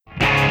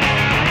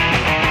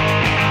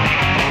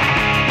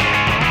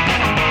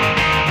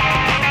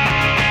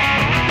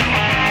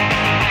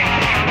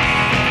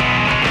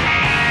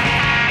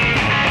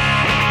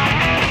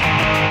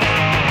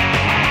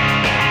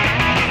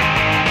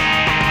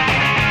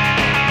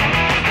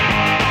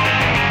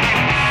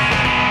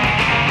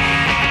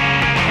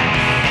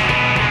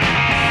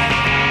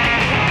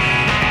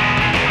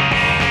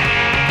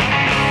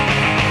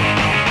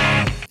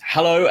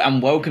Hello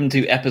and welcome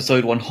to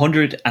episode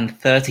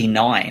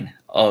 139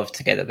 of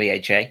Together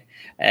BHA.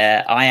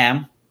 I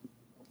am,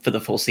 for the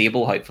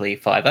foreseeable, hopefully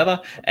forever,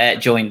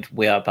 joined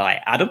we are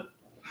by Adam.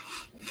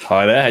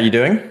 Hi there, how you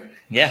doing?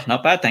 Yeah,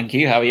 not bad, thank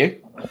you. How are you?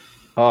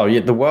 Oh,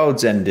 yeah, the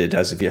world's ended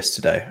as of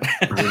yesterday.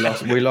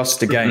 We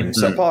lost a game.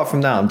 So apart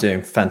from that, I'm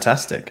doing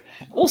fantastic.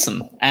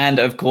 Awesome. And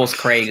of course,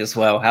 Craig as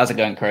well. How's it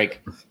going, Craig?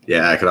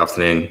 Yeah, good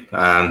afternoon.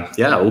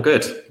 All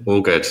good. All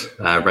good.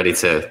 Ready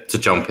to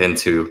jump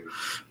into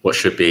what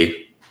should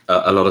be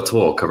a lot of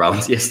talk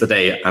around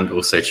yesterday and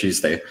also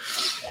Tuesday.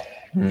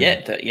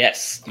 Yeah,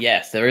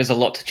 yes, there is a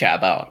lot to chat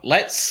about.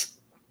 Let's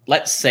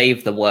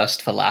save the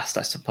worst for last,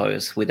 I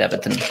suppose, with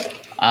Everton,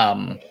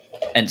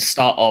 and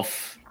start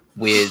off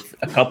with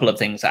a couple of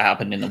things that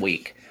happened in the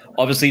week.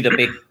 Obviously,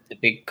 the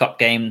big cup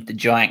game, the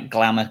giant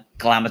glamour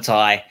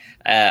tie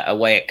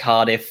away at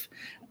Cardiff.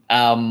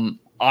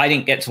 I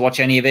didn't get to watch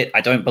any of it. I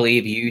don't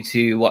believe you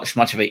two watched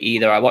much of it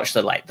either. I watched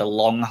the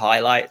long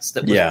highlights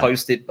that was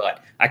posted,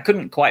 but I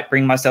couldn't quite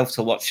bring myself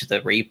to watch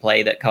the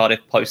replay that Cardiff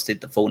posted,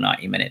 the full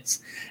 90 minutes.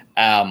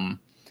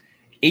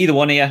 Either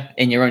one of you,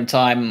 in your own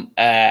time,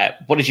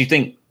 what did you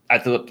think? I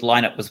thought the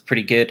lineup was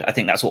pretty good. I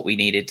think that's what we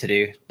needed to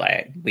do.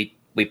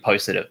 We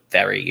posted a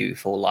very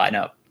youthful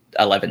lineup,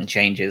 11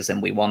 changes,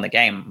 and we won the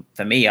game.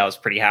 For me, I was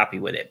pretty happy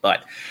with it.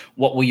 But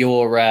what were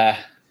your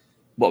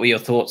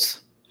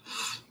thoughts?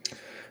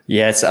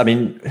 Yes, I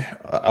mean,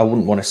 I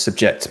wouldn't want to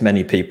subject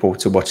many people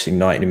to watching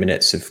 90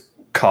 minutes of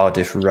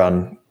Cardiff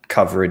run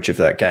coverage of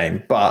that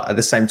game, but at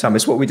the same time,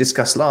 it's what we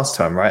discussed last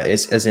time, right?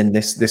 As in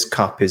this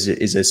cup is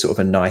a sort of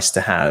a nice to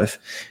have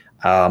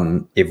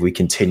if we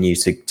continue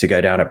to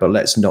go down it, but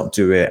let's not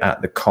do it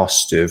at the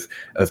cost of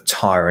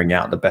tiring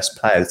out the best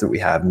players that we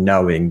have,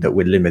 knowing that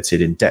we're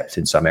limited in depth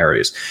in some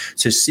areas.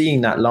 So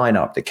seeing that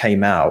lineup that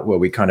came out where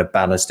we kind of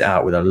balanced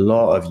out with a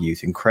lot of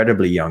youth,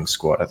 incredibly young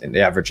squad. I think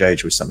the average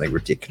age was something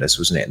ridiculous,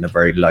 wasn't it? In the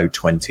very low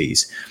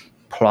 20s.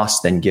 Plus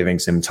then giving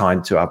some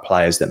time to our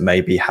players that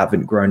maybe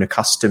haven't grown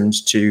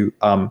accustomed to,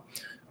 I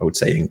would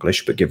say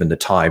English, but given the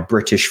tie,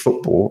 British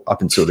football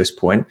up until this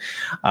point.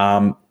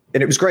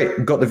 And it was great.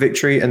 We got the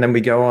victory, and then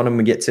we go on and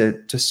we get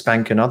to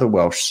spank another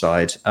Welsh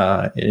side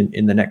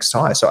in the next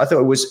tie. So I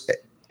thought it was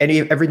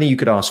everything you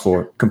could ask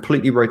for.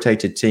 Completely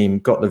rotated team,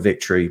 got the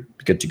victory,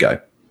 good to go.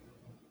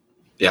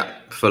 Yeah,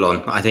 full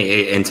on. I think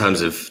in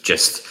terms of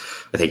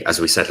I think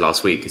as we said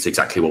last week, it's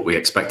exactly what we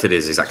expected,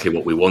 is exactly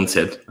what we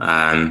wanted.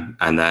 And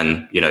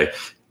then,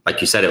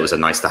 like you said, it was a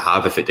nice to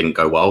have. If it didn't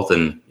go well,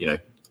 then,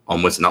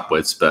 onwards and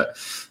upwards. But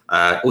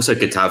also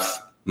good to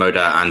have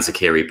Moda and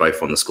Zakiri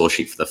both on the score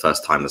sheet for the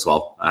first time as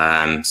well.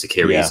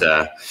 Zakiri's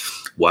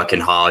working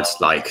hard,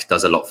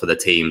 does a lot for the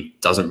team,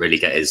 doesn't really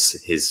get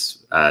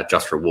his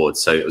just rewards.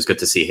 So it was good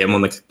to see him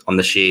on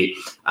the sheet,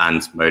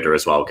 and Moda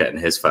as well getting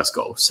his first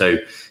goal. So,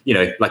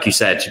 like you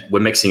said, we're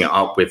mixing it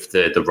up with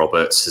the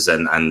Roberts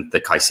and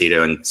the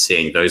Caicedo and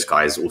seeing those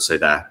guys also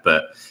there,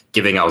 but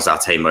giving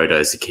Alzate,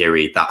 Moda,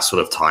 Zakiri that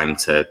sort of time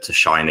to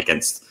shine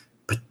against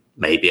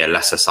maybe a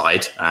lesser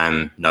side,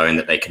 knowing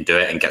that they can do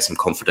it and get some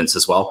confidence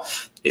as well.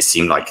 It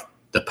seemed like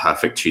the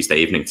perfect Tuesday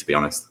evening, to be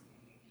honest.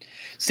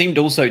 Seemed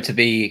also to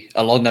be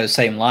along those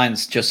same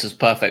lines, just as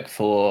perfect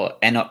for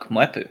Enoch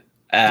Mwepu,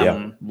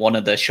 one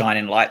of the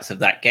shining lights of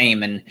that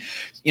game. And,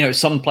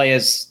 some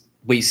players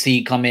we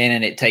see come in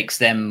and it takes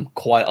them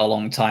quite a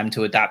long time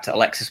to adapt to.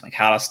 Alexis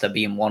McAllister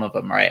being one of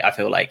them, right? I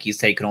feel like he's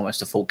taken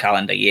almost a full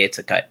calendar year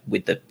to cut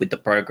with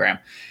the program.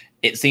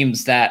 It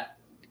seems that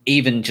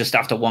even just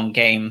after one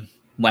game,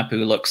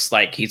 Mwepu looks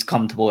like he's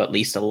comfortable at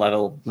least a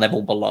level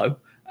below.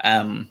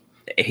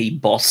 He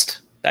bossed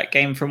that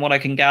game from what I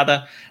can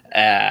gather.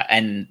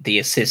 And the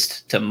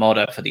assist to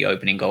Moda for the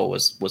opening goal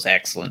was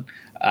excellent.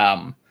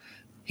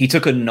 He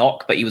took a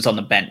knock, but he was on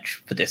the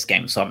bench for this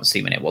game, so I'm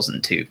assuming it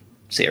wasn't too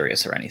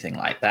serious or anything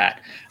like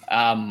that.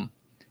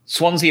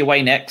 Swansea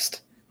away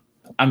next.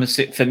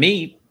 For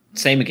me,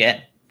 same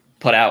again.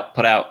 Put out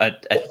a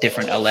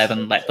different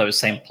 11, let those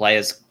same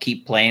players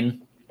keep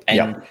playing.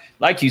 And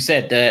like you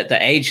said, the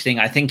age thing,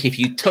 I think if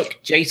you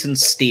took Jason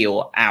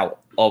Steele out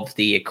of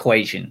the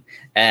equation,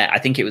 I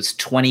think it was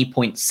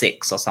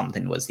 20.6 or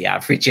something was the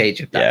average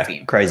age of that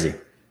team. Crazy.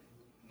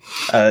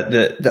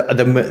 The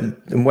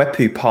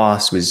Mwepu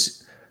pass was,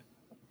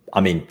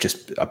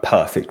 just a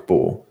perfect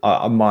ball.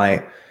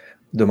 My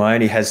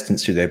only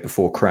hesitancy there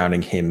before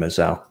crowning him as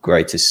our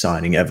greatest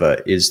signing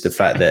ever is the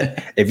fact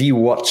that if you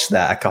watch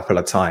that a couple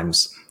of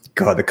times,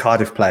 God, the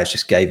Cardiff players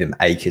just gave him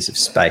acres of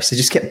space. They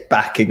just kept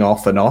backing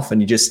off, and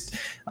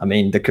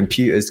the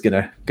computer's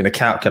gonna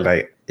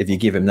calculate if you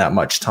give him that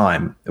much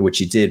time, which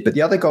he did. But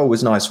the other goal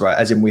was nice, right?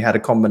 As in, we had a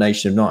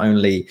combination of not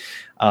only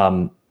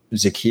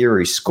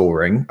Zakiri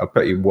scoring a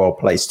pretty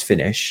well-placed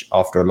finish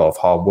after a lot of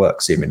hard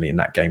work seemingly in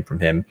that game from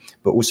him,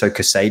 but also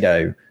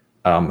Caicedo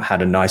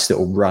had a nice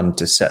little run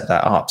to set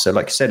that up. So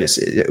like I said,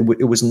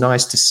 it was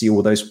nice to see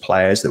all those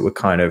players that were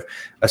kind of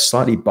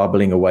slightly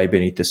bubbling away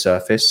beneath the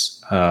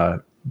surface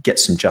get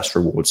some just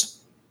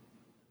rewards.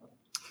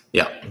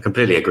 Yeah,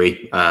 completely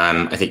agree.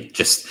 I think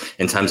just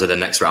in terms of the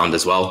next round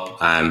as well,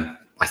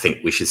 I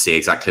think we should see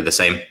exactly the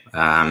same.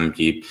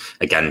 You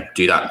again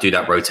do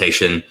that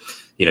rotation.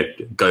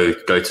 Go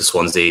to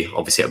Swansea.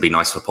 Obviously, it'll be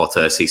nice for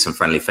Potter to see some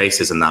friendly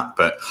faces and that.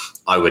 But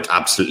I would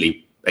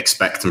absolutely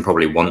expect and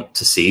probably want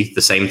to see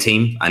the same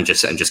team and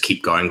just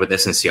keep going with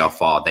this and see how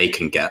far they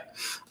can get.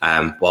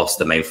 Whilst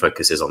the main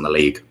focus is on the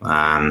league.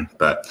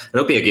 But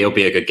it'll be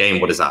a good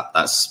game. What is that?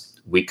 That's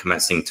week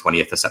commencing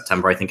 20th of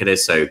September, I think it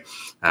is. So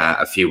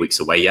a few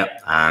weeks away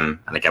yet. And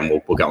again,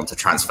 we'll get on to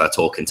transfer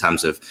talk in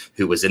terms of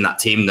who was in that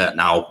team that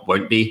now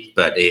won't be.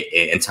 But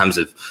in terms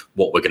of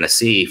what we're going to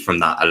see from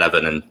that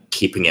 11 and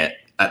keeping it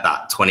at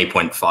that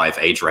 20.5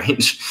 age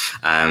range,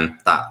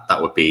 that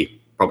would be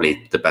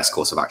probably the best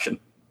course of action.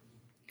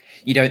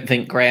 You don't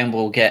think Graham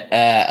will get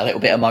a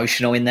little bit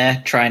emotional in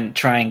there, try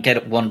and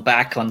get one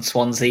back on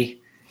Swansea,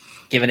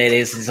 given it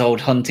is his old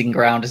hunting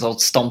ground, his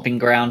old stomping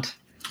ground?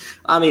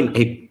 I mean,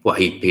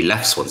 he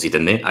left Swansea,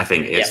 didn't he? I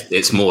think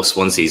it's more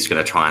Swansea's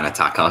going to try and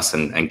attack us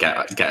and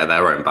get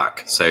their own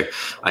back. So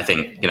I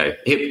think,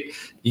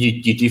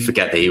 you do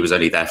forget that he was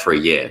only there for a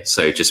year.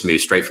 So just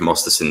moved straight from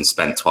Ostersund,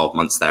 spent 12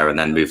 months there and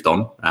then moved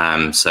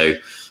on. So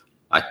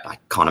I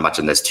can't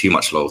imagine there's too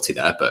much loyalty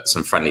there, but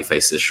some friendly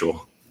faces,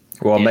 sure.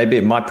 Well, maybe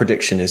my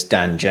prediction is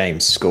Dan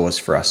James scores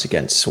for us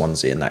against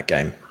Swansea in that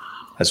game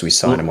as we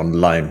sign him on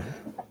loan.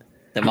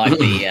 There might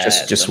be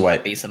just wait.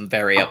 Might be some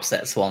very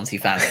upset Swansea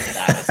fans for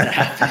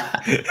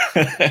that.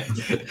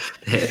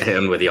 Hit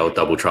him with the old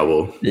double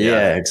trouble.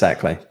 Yeah,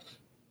 exactly.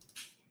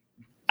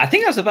 I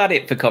think that's about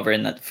it for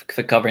covering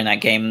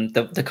that game.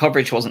 The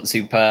coverage wasn't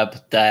superb.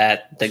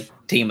 The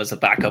team was a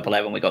backup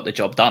 11. We got the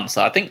job done.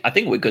 So I think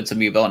we're good to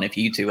move on if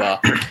you two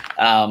are.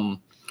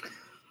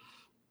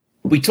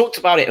 We talked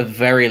about it a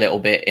very little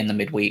bit in the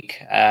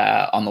midweek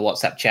on the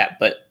WhatsApp chat,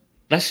 but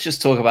let's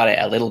just talk about it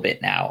a little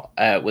bit now.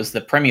 Was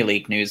the Premier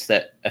League news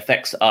that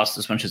affects us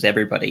as much as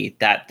everybody,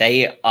 that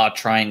they are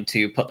trying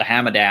to put the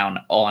hammer down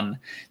on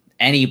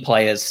any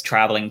players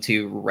traveling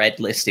to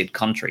red-listed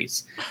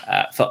countries.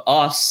 For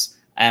us,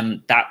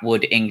 that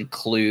would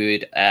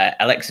include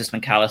Alexis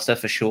McAllister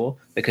for sure,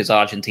 because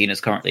Argentina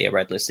is currently a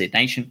red-listed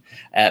nation.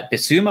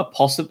 Bissouma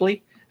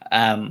possibly,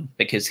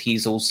 because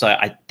he's also,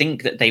 I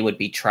think that they would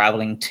be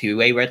traveling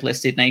to a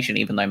red-listed nation,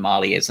 even though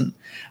Mali isn't.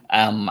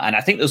 And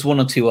I think there's one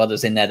or two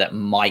others in there that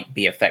might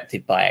be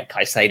affected by it.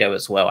 Caicedo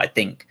as well, I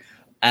think.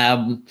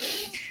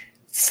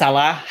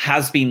 Salah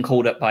has been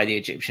called up by the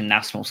Egyptian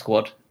national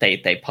squad.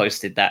 They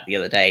posted that the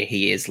other day.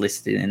 He is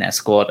listed in their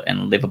squad,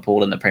 and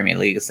Liverpool and the Premier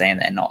League are saying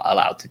they're not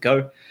allowed to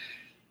go.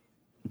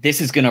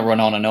 This is going to run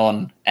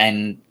on,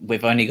 and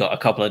we've only got a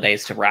couple of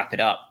days to wrap it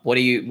up. What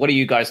do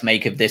you guys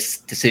make of this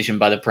decision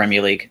by the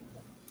Premier League?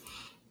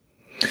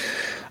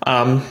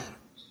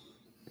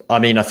 I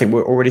mean, I think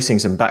we're already seeing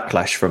some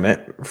backlash from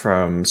it,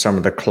 from some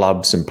of the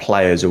clubs and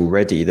players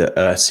already that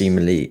are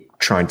seemingly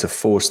trying to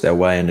force their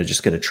way and are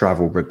just going to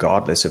travel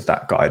regardless of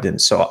that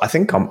guidance. So I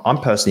think I'm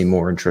personally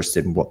more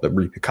interested in what the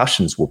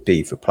repercussions will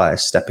be for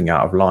players stepping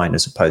out of line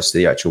as opposed to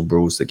the actual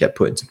rules that get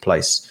put into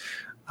place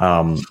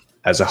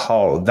as a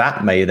whole.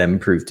 That may then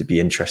prove to be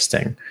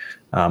interesting.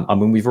 I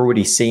mean, we've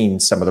already seen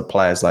some of the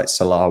players like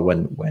Salah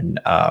when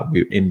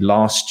in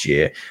last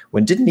year,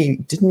 when didn't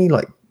he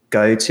like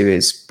go to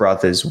his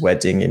brother's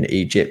wedding in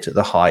Egypt at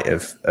the height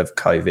of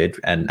COVID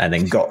and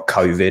then got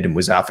COVID and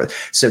was out for.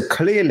 So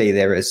clearly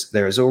there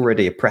is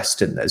already a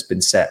precedent that has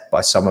been set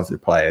by some of the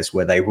players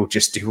where they will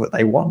just do what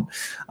they want.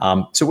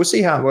 So we'll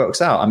see how it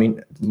works out. I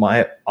mean,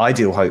 my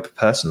ideal hope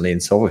personally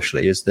and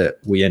selfishly is that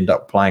we end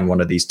up playing one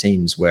of these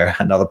teams where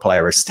another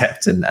player has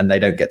stepped and they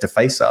don't get to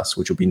face us,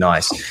 which will be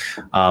nice.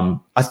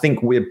 I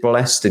think we're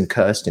blessed and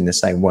cursed in the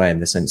same way, in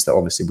the sense that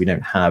obviously we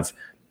don't have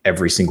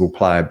every single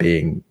player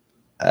being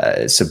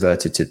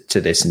subverted to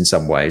this in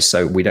some ways.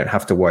 So we don't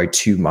have to worry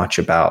too much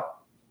about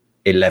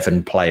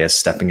 11 players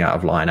stepping out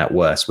of line. At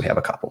worst, we have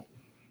a couple.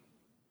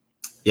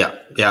 Yeah.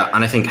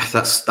 And I think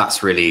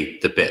that's really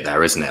the bit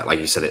there, isn't it? Like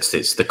you said,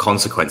 it's the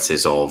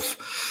consequences of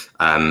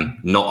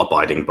not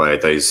abiding by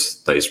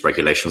those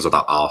regulations or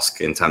that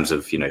ask in terms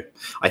of,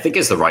 I think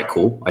it's the right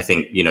call. I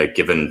think,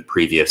 given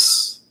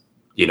previous,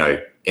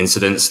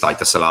 incidents like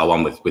the Salah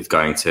one with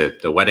going to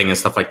the wedding and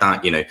stuff like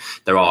that,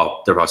 there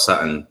are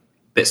certain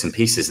bits and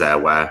pieces there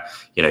where,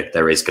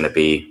 there is going to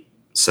be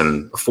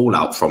some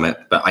fallout from it,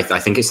 but I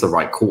think it's the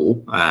right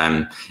call.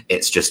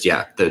 It's just,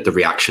 the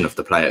reaction of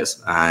the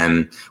players.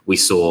 We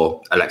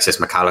saw Alexis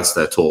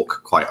McAllister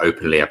talk quite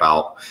openly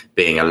about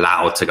being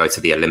allowed to go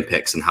to the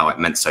Olympics and how it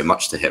meant so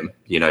much to him,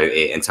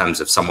 in terms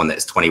of someone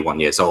that's 21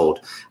 years old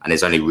and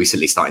is only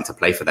recently starting to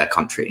play for their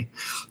country.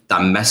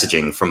 That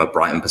messaging from a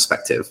Brighton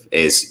perspective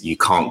is you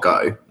can't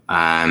go.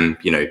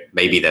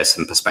 Maybe there's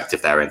some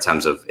perspective there in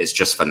terms of it's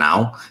just for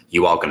now.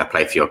 You are going to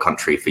play for your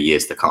country for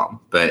years to come.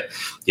 But,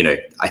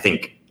 I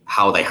think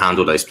how they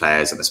handle those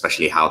players, and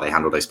especially how they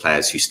handle those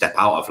players who step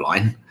out of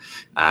line,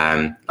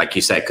 like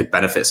you said, could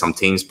benefit some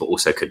teams, but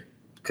also could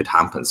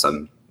hamper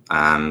some.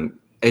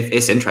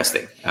 It's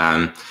interesting.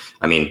 I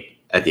mean,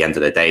 at the end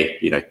of the day,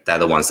 they're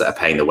the ones that are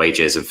paying the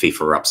wages, and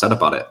FIFA are upset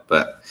about it.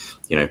 But,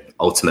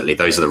 ultimately,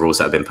 those are the rules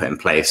that have been put in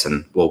place,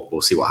 and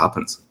we'll see what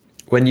happens.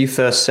 When you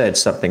first said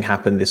something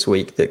happened this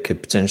week that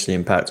could potentially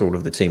impact all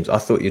of the teams, I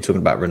thought you were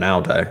talking about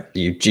Ronaldo.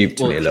 You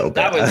duped me a little bit.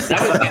 That was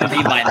going to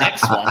be my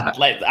next one.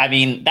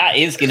 That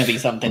is going to be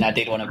something I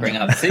did want to bring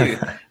up too.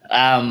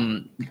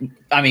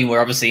 We're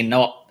obviously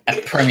not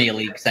a Premier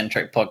League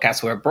centric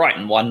podcast. We're a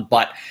Brighton one,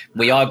 but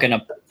we are going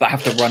to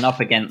have to run up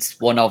against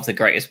one of the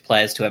greatest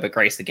players to ever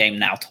grace the game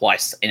now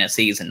twice in a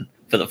season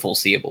for the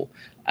foreseeable.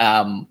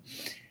 £20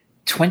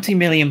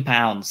 million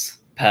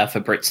per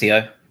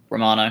Fabrizio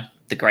Romano,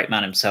 the great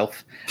man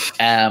himself.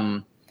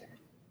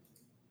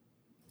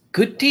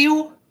 Good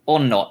deal or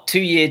not?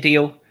 2-year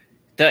deal,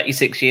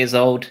 36 years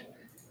old.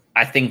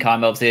 I think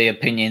I'm of the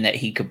opinion that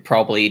he could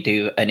probably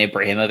do an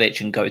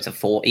Ibrahimovic and go to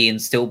 40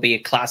 and still be a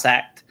class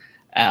act.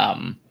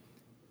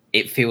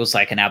 It feels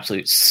like an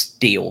absolute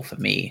steal for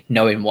me,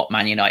 knowing what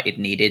Man United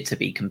needed to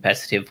be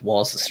competitive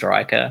was a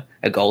striker,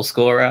 a goal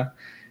scorer,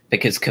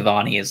 because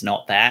Cavani is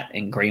not that,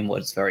 and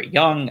Greenwood's very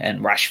young,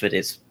 and Rashford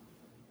is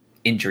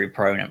injury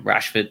prone and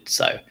Rashford.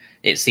 So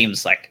it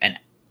seems like a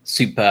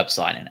superb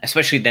signing,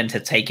 especially then to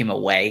take him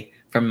away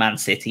from Man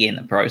City in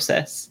the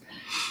process.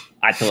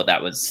 I thought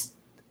that was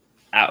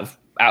out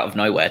of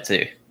nowhere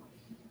too.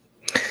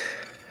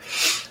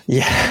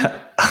 Yeah,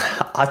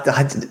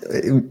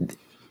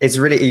 it's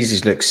really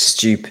easy to look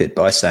stupid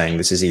by saying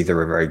this is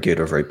either a very good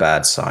or very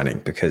bad signing,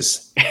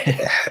 because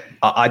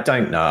I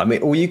don't know. I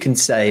mean, all you can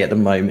say at the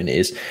moment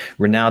is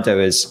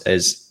Ronaldo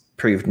has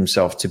proved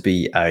himself to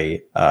be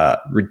a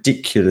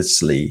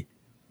ridiculously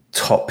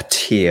top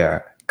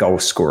tier goal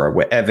scorer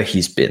wherever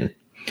he's been.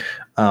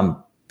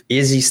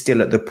 Is he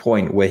still at the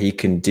point where he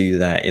can do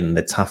that in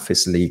the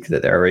toughest league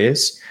that there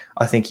is?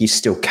 I think he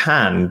still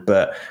can,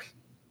 but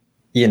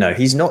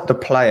he's not the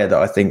player that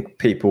I think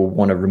people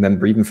want to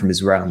remember, even from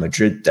his Real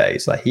Madrid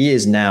days. Like he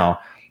is now,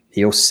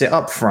 he'll sit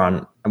up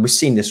front, and we've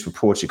seen this for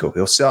Portugal.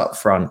 He'll sit up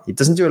front. He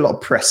doesn't do a lot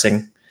of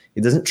pressing.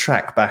 He doesn't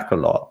track back a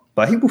lot,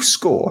 but he will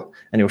score,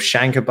 and he'll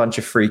shank a bunch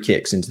of free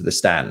kicks into the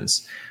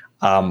stands,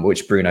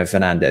 which Bruno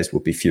Fernandes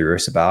will be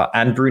furious about.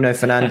 And Bruno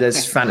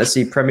Fernandes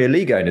fantasy Premier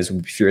League owners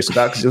will be furious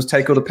about, because he'll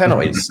take all the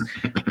penalties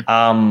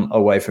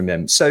away from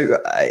him. So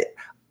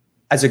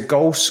as a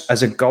goal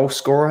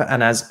scorer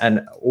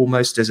and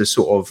almost as a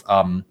sort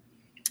of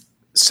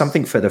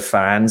something for the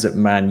fans at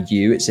Man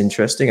U, it's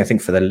interesting. I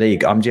think for the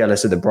league, I'm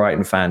jealous of the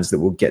Brighton fans that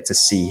will get to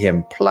see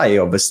him play,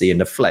 obviously in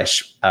the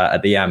flesh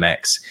at the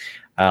Amex.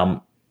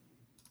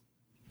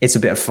 It's a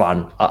bit of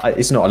fun.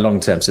 It's not a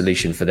long-term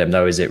solution for them,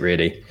 though, is it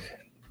really?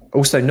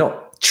 Also,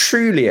 not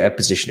truly a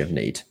position of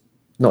need.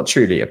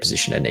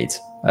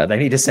 They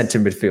need a centre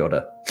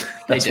midfielder.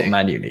 That's what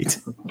Man U need.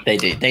 They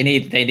do. They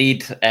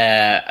need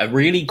a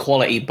really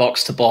quality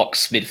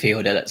box-to-box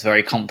midfielder that's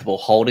very comfortable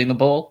holding the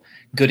ball,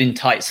 good in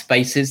tight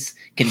spaces,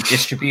 can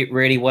distribute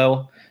really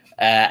well,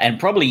 and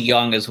probably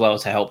young as well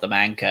to help them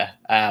anchor.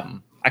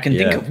 I can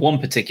think of one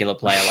particular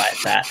player like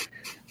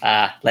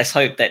that. Let's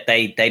hope that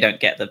they don't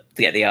get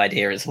the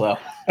idea as well.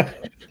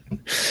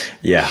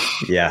 Yeah.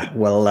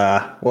 Well,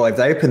 if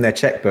they open their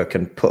checkbook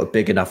and put a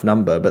big enough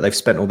number, but they've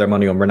spent all their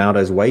money on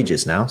Ronaldo's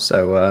wages now,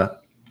 so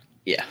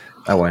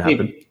that won't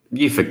happen.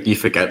 You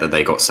forget that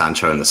they got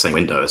Sancho in the same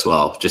window as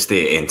well. Just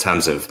in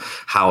terms of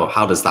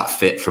how does that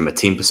fit from a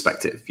team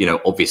perspective?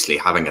 Obviously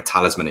having a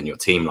talisman in your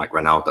team like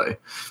Ronaldo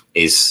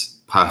is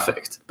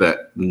perfect,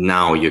 but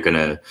now you're going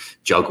to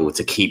juggle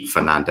to keep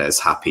Fernandes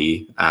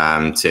happy.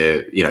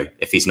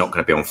 If he's not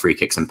going to be on free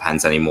kicks and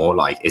pens anymore,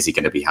 is he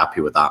going to be happy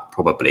with that?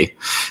 Probably.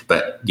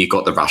 But you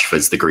got the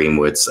Rashfords, the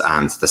Greenwoods,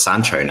 and the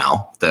Sancho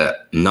now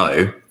that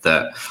know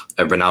that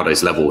at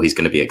Ronaldo's level he's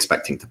going to be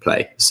expecting to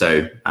play.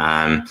 So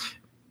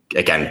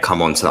again,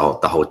 come on to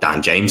the whole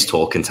Dan James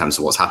talk in terms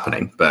of what's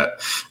happening.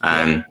 But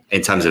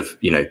in terms of,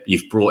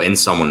 you've brought in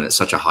someone that's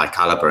such a high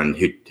caliber and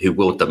who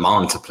will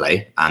demand to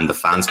play, and the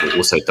fans will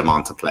also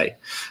demand to play.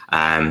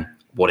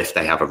 What if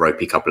they have a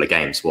ropey couple of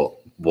games?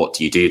 What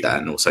do you do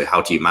then? Also,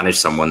 how do you manage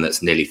someone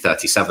that's nearly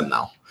 37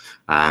 now?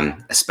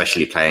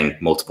 Especially playing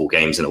multiple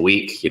games in a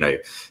week.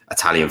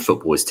 Italian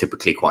football is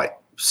typically quite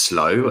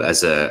slow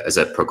as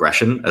a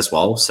progression as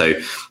well. So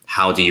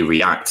how do you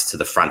react to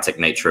the frantic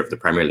nature of the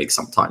Premier League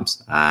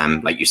sometimes?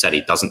 Like you said,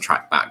 he doesn't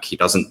track back. He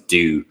doesn't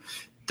do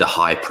the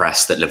high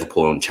press that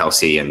Liverpool and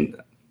Chelsea and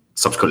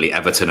subsequently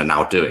Everton are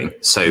now doing.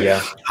 So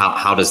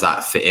how does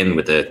that fit in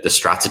with the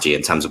strategy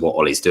in terms of what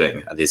Ollie's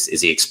doing?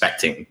 Is he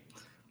expecting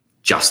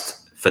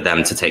just for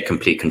them to take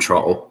complete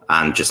control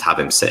and just have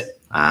him sit?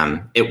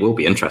 It will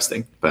be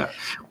interesting, but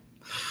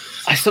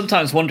I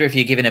sometimes wonder if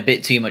you're giving a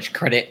bit too much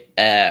credit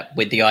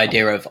with the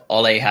idea of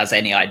Ole has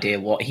any idea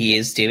what he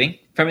is doing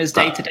from his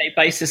day-to-day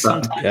basis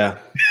sometimes.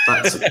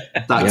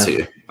 That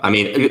too. I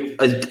mean,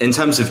 in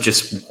terms of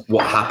just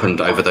what happened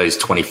over those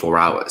 24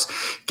 hours,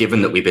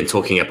 given that we've been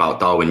talking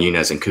about Darwin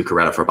Núñez and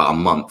Cucurella for about a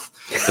month,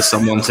 for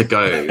someone to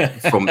go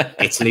from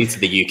Italy to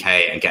the UK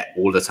and get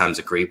all the terms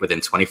agreed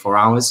within 24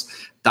 hours,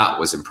 that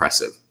was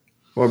impressive.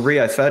 Well,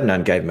 Rio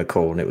Ferdinand gave him a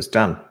call and it was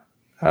done.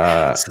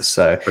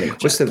 So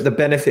what's the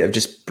benefit of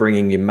just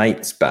bringing your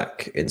mates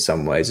back in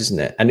some ways, isn't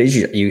it? And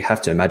you have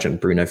to imagine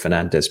Bruno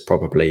Fernandes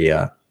probably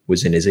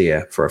was in his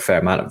ear for a fair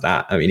amount of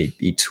that. I mean,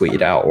 he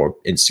tweeted out or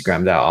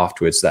Instagrammed out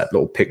afterwards that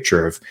little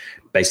picture of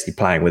basically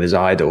playing with his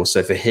idol.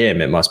 So for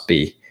him, it must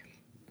be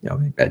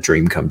a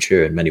dream come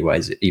true in many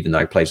ways, even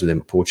though he plays with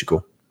him at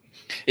Portugal.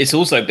 It's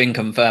also been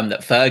confirmed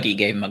that Fergie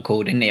gave him a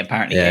call, didn't he?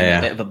 Apparently gave him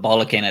a bit of a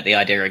bollocking at the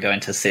idea of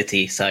going to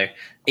City. So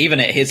even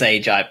at his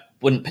age, I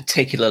wouldn't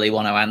particularly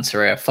want to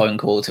answer a phone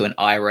call to an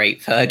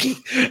irate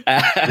Fergie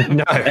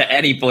at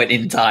any point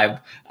in time.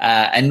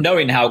 And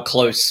knowing how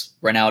close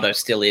Ronaldo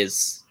still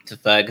is to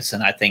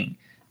Ferguson, I think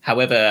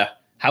however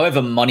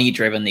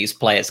money-driven these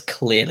players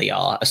clearly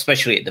are,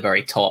 especially at the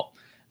very top,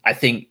 I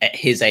think at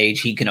his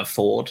age, he can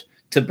afford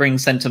to bring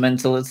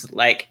sentimental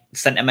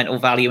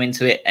value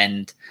into it.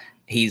 And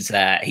he's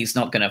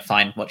not going to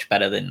find much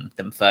better than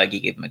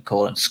Fergie giving him a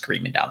call and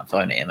screaming down the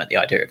phone at him at the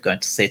idea of going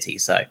to City.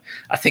 So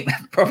I think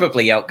that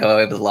probably helped go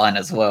over the line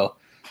as well.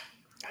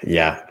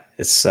 Yeah,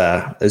 it's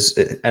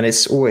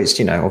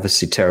always,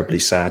 obviously terribly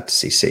sad to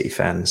see City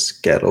fans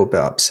get a little bit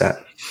upset,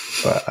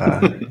 but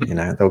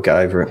they'll get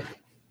over it.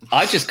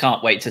 I just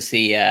can't wait to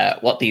see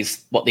what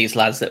these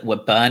lads that were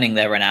burning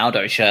their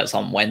Ronaldo shirts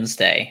on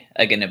Wednesday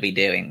are going to be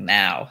doing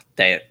now.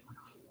 They're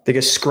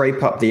going to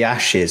scrape up the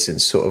ashes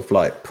and sort of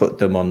like put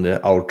them on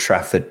the Old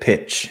Trafford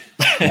pitch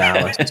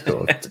now as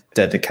sort of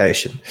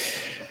dedication.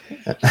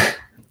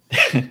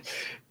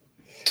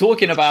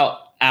 Talking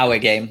about our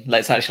game,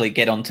 let's actually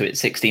get onto it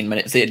 16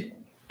 minutes in.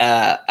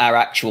 Our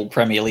actual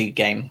Premier League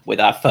game with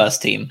our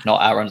first team,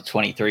 not our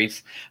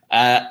under-23s.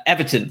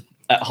 Everton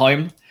at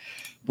home.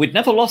 We'd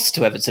never lost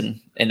to Everton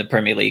in the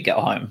Premier League at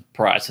home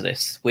prior to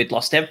this. We'd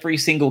lost every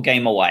single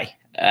game away,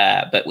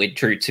 but we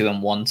drew 2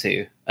 and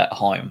 1-2 at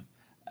home.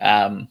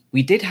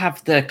 We did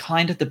have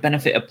the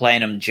benefit of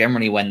playing them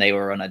generally when they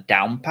were on a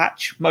down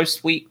patch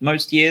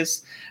most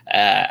years,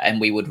 and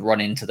we would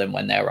run into them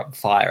when they were on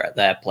fire at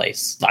their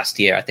place. Last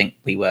year, I think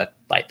we were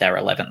like their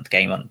 11th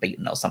game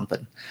unbeaten or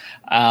something.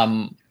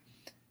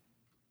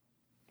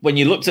 When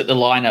you looked at the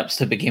lineups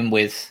to begin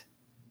with,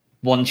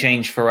 one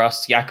change for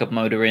us, Jakub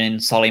Moder in,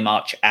 Solly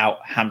March out,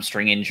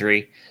 hamstring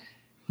injury.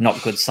 Not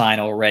good sign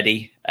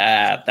already.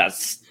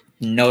 That's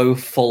no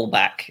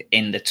fullback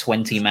in the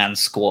 20-man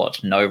squad.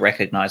 No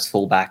recognised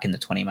fullback in the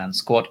 20-man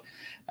squad.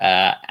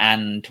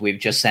 And we've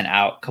just sent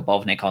out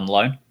Karbownik on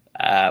loan,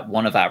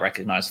 one of our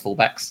recognised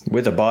fullbacks.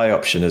 With a buy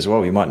option as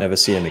well. We might never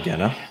see him again,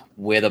 huh?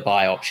 With a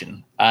buy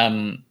option.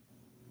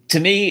 To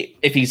me,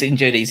 if he's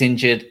injured, he's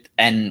injured.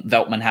 And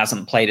Veltman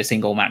hasn't played a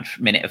single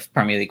minute of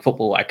Premier League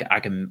football. I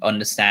can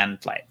understand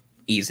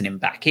easing him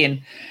back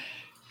in.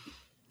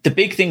 The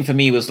big thing for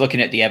me was looking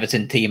at the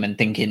Everton team and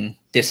thinking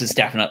this is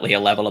definitely a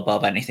level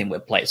above anything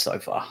we've played so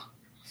far.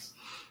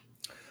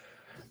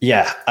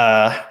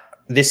 Yeah,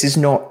 this is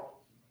not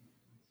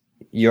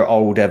your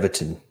old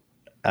Everton.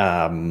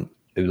 Although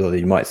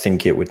you might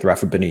think it with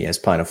Rafa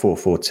Benitez playing a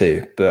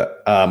 4-4-2.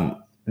 But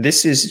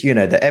this is,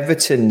 the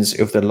Evertons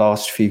of the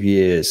last few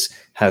years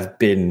have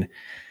been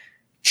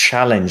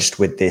challenged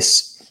with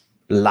this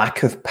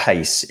lack of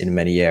pace in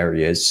many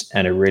areas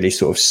and a really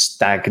sort of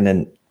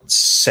stagnant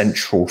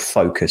central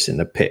focus in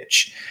the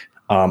pitch.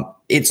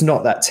 It's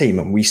not that team,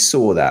 and we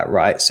saw that,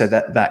 right? So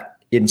that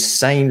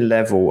insane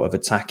level of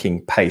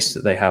attacking pace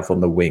that they have on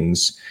the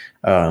wings,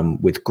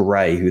 with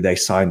Gray, who they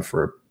signed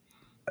for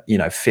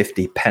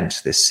 50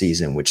 pence this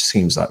season, which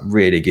seems like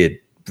really good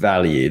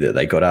value that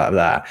they got out of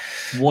that.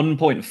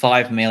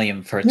 1.5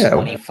 million for a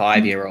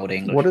 25-year-old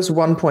English. What does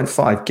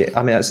 1.5 get? I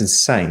mean, that's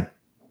insane.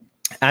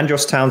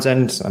 Andros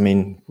Townsend, I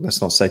mean,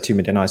 let's not say too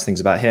many nice things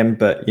about him,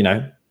 but,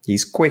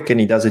 he's quick and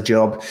he does a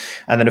job.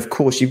 And then, of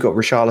course, you've got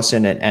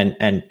Richarlison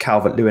and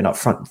Calvert-Lewin up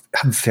front,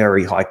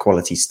 very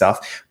high-quality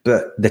stuff.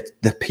 But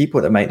the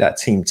people that make that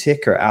team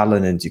tick are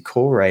Allen and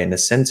Doucouré in the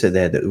centre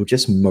there that will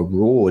just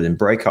maraud and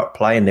break up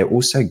play, and they're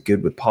also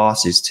good with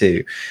passes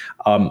too.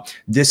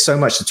 There's so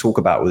much to talk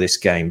about with this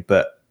game,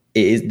 but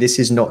this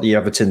is not the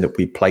Everton that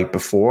we played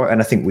before,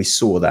 and I think we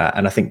saw that,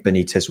 and I think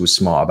Benitez was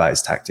smart about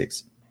his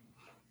tactics.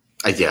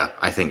 Yeah,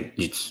 I think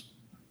you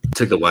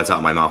took the words out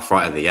of my mouth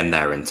right at the end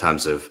there in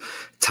terms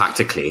of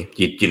tactically,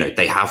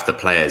 they have the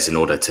players in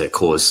order to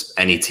cause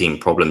any team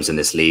problems in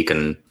this league.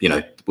 And,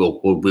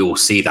 we will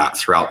see that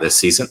throughout this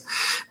season.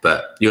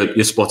 But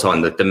you're spot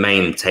on. The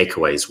main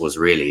takeaways was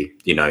really,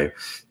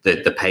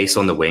 the pace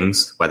on the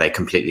wings where they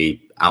completely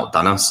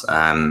outdone us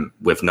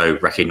with no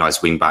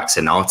recognised wing backs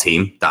in our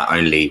team. That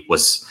only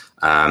was,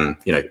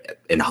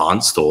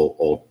 enhanced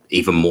or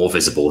even more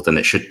visible than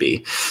it should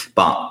be.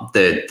 But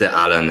the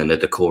Allen and the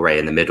Doucouré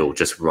in the middle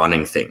just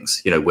running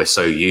things. We're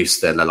so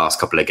used to the last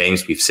couple of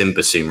games, we've seen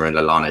Basuma and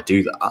Lallana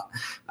do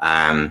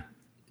that.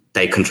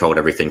 They controlled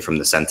everything from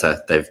the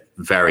centre. They've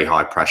very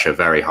high pressure,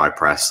 very high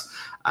press,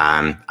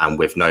 and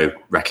with no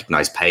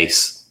recognised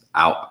pace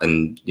out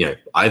and,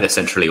 either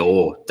centrally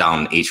or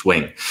down each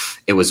wing,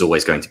 it was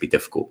always going to be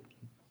difficult.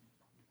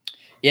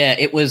 Yeah,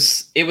 it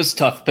was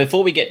tough.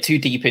 Before we get too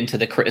deep into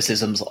the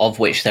criticisms, of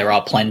which there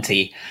are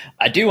plenty,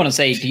 I do want to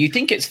say, do you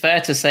think it's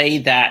fair to say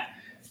that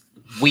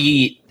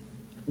we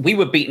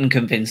were beaten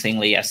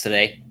convincingly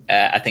yesterday?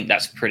 I think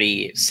that's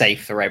pretty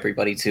safe for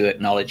everybody to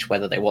acknowledge,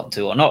 whether they want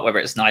to or not, whether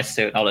it's nice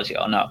to acknowledge it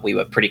or not. We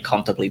were pretty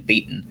comfortably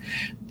beaten.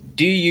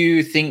 Do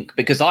you think,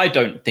 because I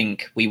don't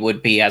think we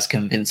would be as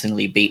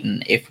convincingly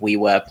beaten if we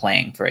were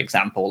playing, for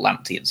example,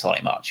 Lamptey and Solly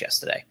March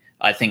yesterday.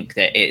 I think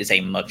that it is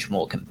a much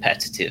more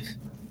competitive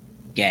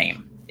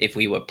game if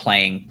we were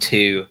playing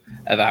two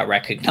of our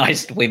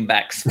recognized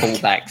wingbacks,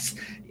 fullbacks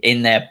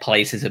in their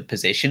places of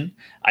position.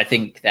 I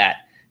think that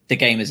the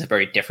game is a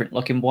very different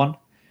looking one.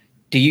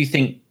 Do you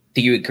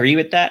agree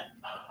with that?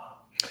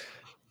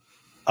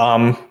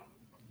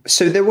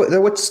 So there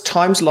were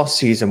times last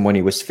season when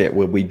he was fit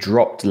where we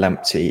dropped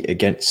Lamptey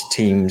against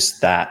teams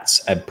that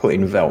had put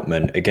in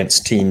Veltman,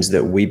 against teams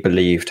that we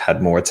believed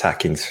had more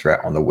attacking threat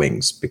on the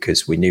wings,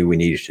 because we knew we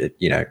needed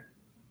to,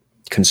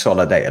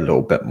 consolidate a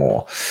little bit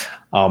more.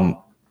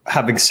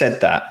 Having said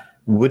that,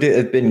 would it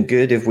have been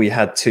good if we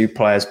had two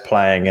players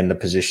playing in the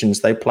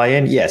positions they play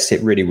in? Yes,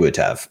 it really would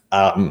have.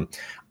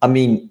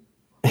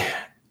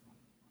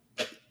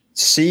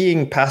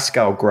 Seeing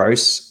Pascal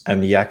Gross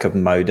and Jakub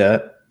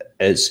Moder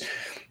as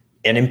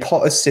in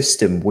Potter's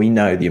system, we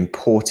know the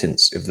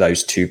importance of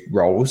those two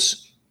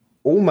roles.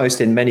 Almost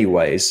in many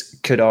ways,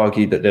 could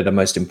argue that they're the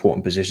most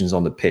important positions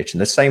on the pitch,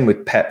 and the same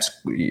with Pep's,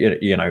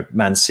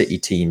 Man City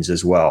teams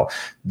as well.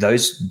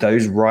 Those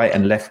right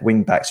and left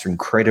wing backs are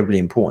incredibly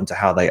important to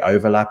how they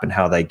overlap and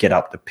how they get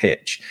up the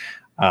pitch.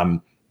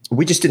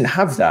 We just didn't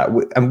have that,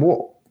 and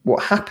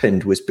what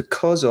happened was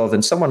because of,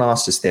 and someone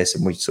asked us this,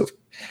 and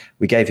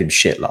we gave him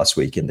shit last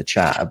week in the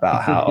chat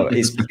about how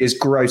is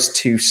Gross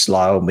too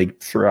slow, and we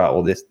threw out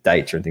all this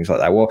data and things like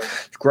that. Well,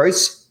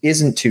 Gross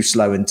isn't too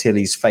slow until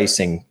he's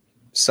facing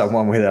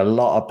someone with a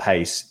lot of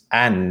pace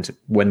and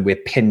when we're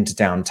pinned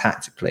down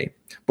tactically.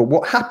 But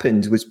what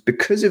happened was,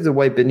 because of the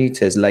way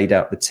Benitez laid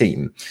out the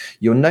team,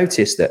 you'll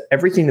notice that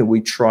everything that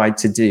we tried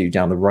to do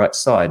down the right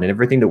side and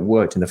everything that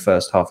worked in the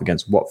first half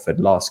against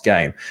Watford last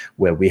game,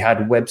 where we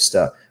had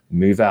Webster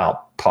move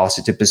out, pass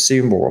it to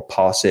Basuma or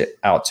pass it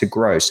out to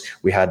Gross.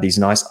 We had these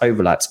nice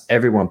overlaps.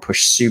 Everyone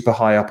pushed super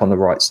high up on the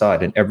right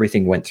side and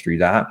everything went through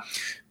that.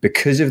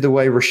 Because of the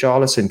way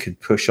Richarlison could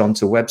push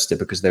onto Webster,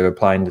 because they were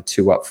playing the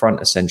two up front,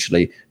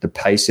 essentially, the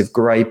pace of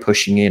Gray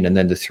pushing in and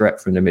then the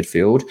threat from the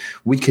midfield,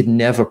 we could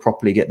never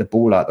properly get the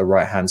ball out the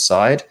right-hand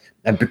side.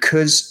 And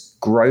because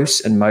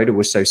Gross and Moder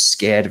were so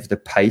scared of the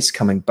pace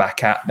coming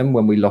back at them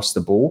when we lost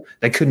the ball,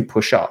 they couldn't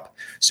push up.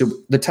 So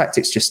the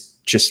tactics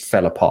just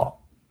fell apart.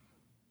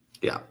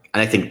 Yeah.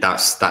 And I think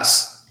that's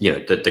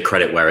the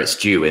credit where it's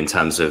due in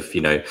terms of,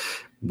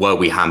 were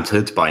we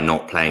hampered by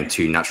not playing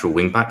two natural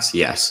wing backs?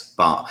 Yes.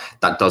 But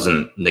that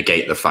doesn't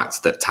negate the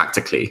fact that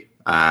tactically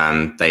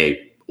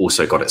they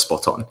also got it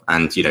spot on.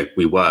 And,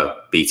 we were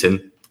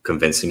beaten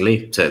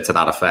convincingly to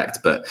that effect.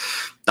 But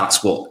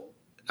that's what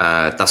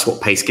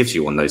pace gives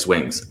you on those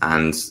wings.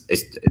 And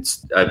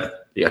it's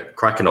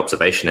cracking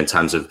observation in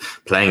terms of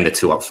playing the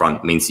two up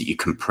front means that you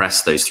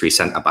compress those three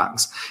centre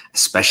backs,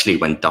 especially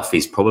when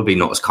Duffy's probably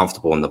not as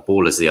comfortable on the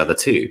ball as the other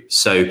two.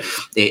 So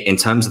in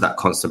terms of that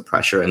constant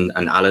pressure, and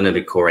Alan and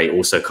Doucouré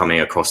also coming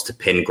across to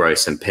pin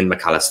Gross and pin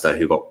McAllister,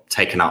 who got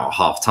taken out at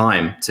half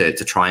time to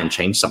try and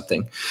change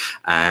something.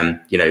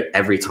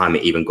 Every time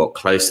it even got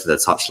close to the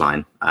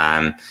touchline,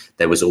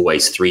 there was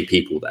always three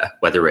people there,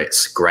 whether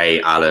it's Gray,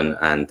 Alan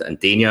and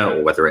Dina,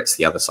 or whether it's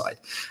the other side.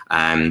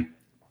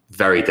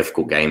 Very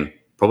difficult game.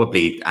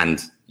 Probably,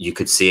 and you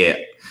could see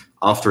it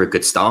after a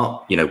good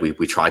start.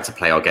 We tried to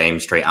play our game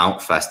straight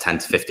out, first 10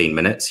 to 15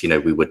 minutes.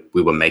 We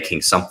were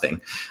making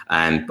something,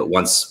 but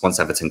once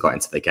Everton got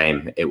into the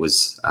game, it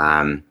was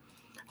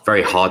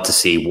very hard to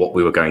see what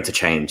we were going to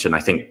change. And I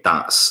think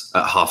that's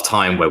at half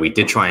time where we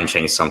did try and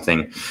change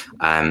something.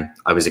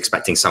 I was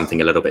expecting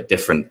something a little bit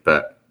different,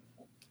 but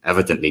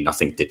evidently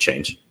nothing did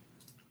change.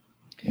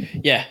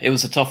 Yeah, it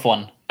was a tough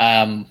one.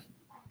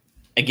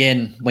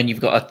 Again, when you've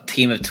got a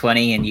team of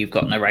 20 and you've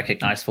got no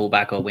recognized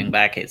fullback or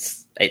wingback,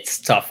 it's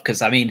tough.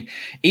 Because,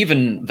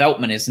 even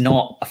Veltman is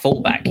not a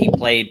fullback. He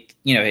played,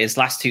 his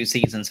last two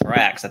seasons for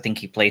Ajax, I think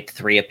he played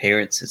 3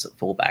 appearances at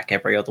fullback.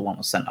 Every other one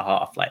was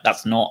centre-half.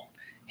 That's not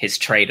his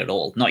trade at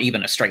all. Not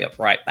even a straight-up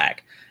right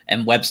back.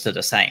 And Webster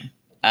the same.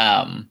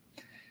 And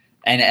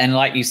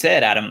like you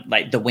said, Adam,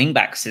 the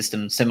wingback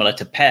system, similar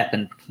to Pep,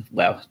 and,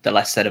 well, the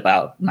less said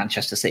about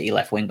Manchester City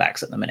left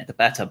wingbacks at the minute, the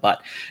better.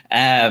 But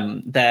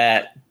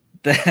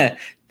the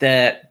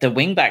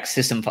wingback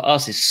system for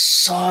us is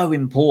so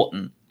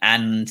important,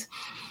 and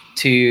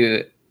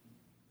to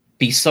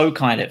be so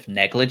kind of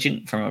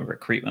negligent from a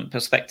recruitment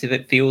perspective,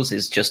 it feels,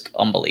 is just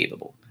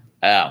unbelievable.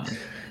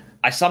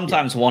 I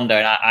sometimes wonder,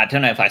 and I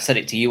don't know if I said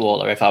it to you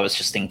all or if I was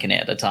just thinking it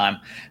at the time.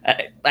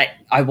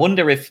 I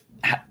wonder if,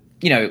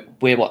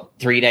 we're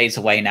 3 days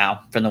away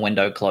now from the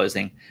window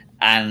closing,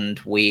 and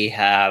we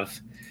have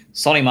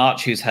Solly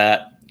March, who's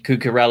hurt,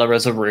 Cucurella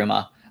as a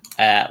rumor,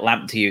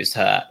 Lamptey, who's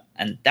hurt.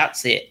 And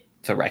that's it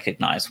for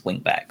recognized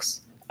wingbacks.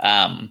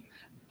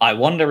 I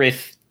wonder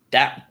if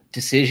that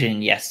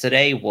decision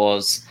yesterday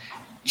was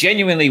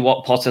genuinely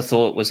what Potter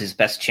thought was his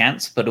best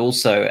chance, but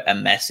also a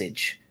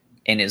message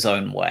in his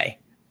own way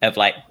of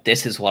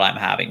this is what I'm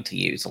having to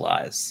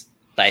utilize.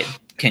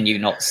 can you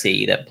not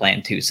see that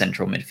playing two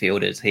central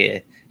midfielders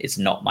here is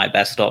not my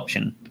best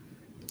option?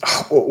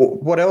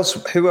 What else?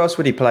 Who else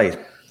would he play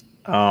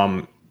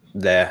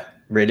there?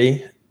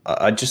 Really,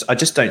 I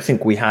just don't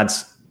think we had.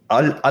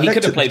 He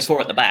could have played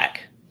 4 at the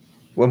back.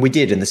 When we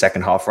did in the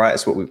second half, right?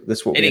 That's what we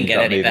didn't get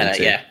any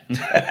better. Yeah.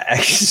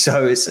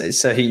 so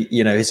he,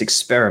 his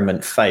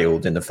experiment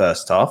failed in the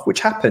first half,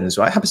 which happens,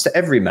 right? It happens to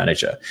every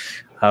manager.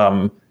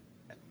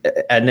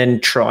 And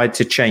then tried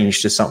to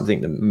change to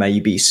something that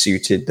maybe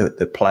suited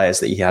the players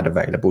that he had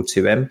available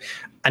to him,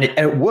 and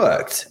it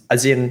worked.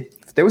 As in,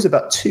 there was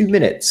about 2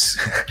 minutes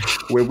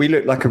where we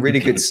looked like a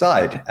really good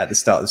side at the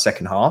start of the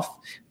second half,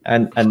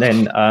 and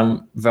then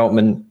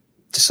Veltman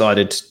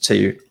decided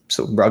to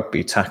sort of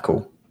rugby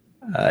tackle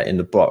in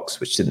the box,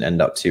 which didn't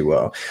end up too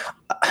well.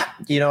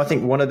 I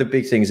think one of the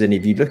big things, and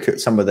if you look at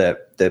some of the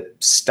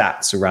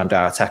stats around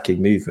our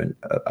attacking movement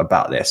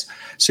about this,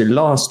 so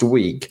last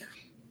week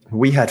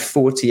we had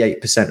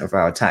 48% of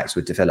our attacks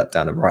were developed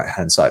down the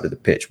right-hand side of the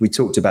pitch. We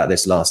talked about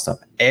this last time.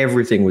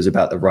 Everything was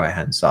about the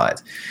right-hand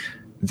side.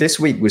 This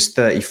week was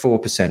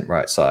 34%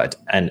 right side,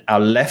 and our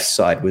left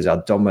side was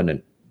our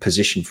dominant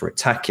position for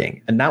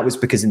attacking. And that was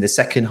because in the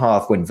second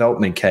half, when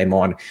Veltman came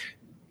on,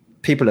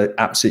 people are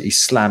absolutely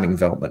slamming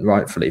Veltman,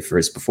 rightfully, for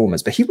his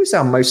performance. But he was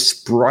our most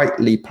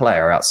sprightly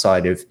player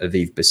outside of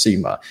Yves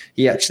Bissouma.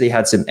 He actually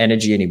had some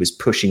energy and he was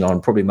pushing on,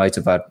 probably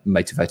motivated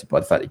by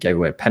the fact that he gave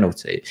away a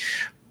penalty.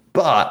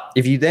 But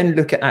if you then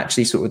look at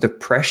actually sort of the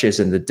pressures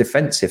and the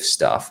defensive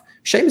stuff,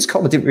 Seamus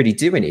Coleman didn't really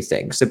do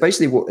anything. So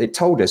basically what it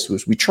told us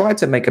was we tried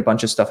to make a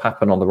bunch of stuff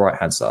happen on the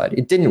right-hand side.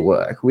 It didn't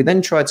work. We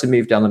then tried to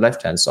move down the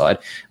left-hand side,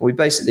 and we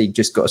basically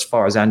just got as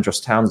far as Andros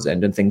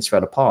Townsend and things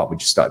fell apart. We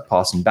just started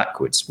passing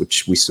backwards,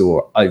 which we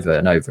saw over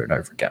and over and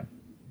over again.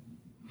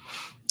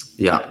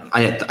 Yeah,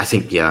 I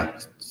think,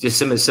 it's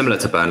similar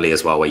to Burnley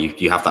as well, where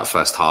you have that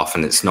first half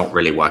and it's not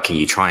really working.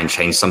 You try and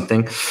change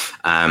something.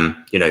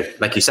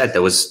 Like you said,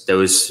 there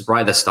was right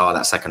at the start of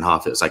that second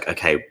half, it was like,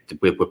 okay,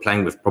 we're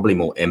playing with probably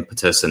more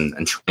impetus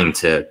and trying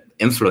to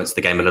influence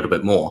the game a little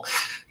bit more.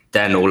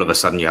 Then all of a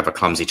sudden you have a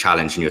clumsy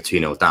challenge and you're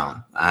 2-0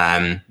 down.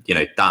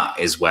 That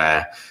is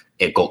where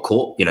it got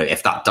caught.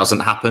 If that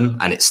doesn't happen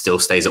and it still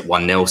stays at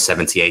 1-0,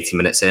 70, 80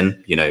 minutes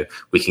in,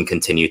 we can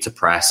continue to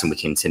press and we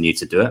continue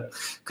to do it.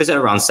 Because at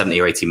around 70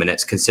 or 80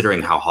 minutes,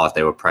 considering how hard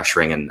they were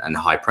pressuring and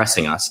high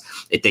pressing us,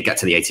 it did get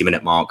to the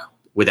 80-minute mark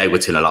where they were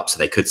 2-0 up, so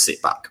they could sit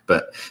back.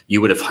 But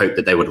you would have hoped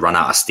that they would run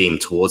out of steam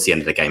towards the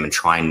end of the game and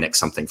try and nick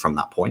something from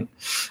that point.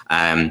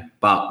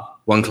 But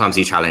one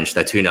clumsy challenge,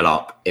 they're 2-0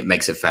 up. It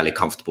makes it fairly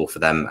comfortable for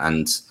them.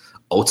 And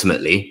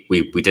ultimately,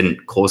 we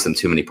didn't cause them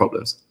too many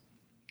problems.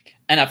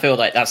 And I feel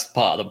like that's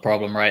part of the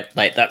problem, right?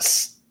 Like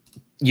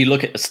you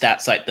look at the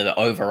stats, like the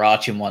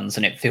overarching ones,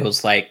 and it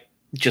feels like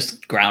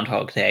just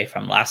Groundhog Day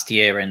from last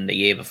year and the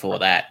year before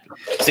that.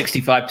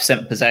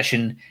 65%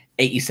 possession,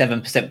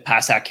 87%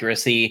 pass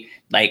accuracy.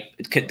 Like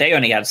they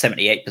only had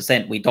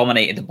 78%. We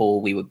dominated the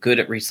ball. We were good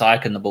at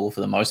recycling the ball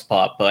for the most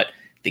part. But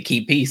the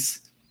key piece,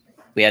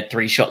 we had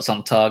 3 shots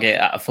on target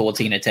out of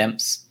 14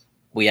 attempts.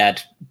 We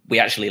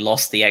actually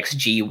lost the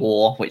XG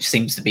war, which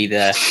seems to be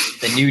the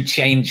new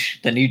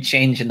change. The new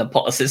change in the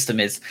Potter system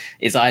is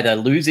either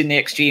losing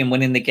the XG and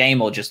winning the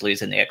game, or just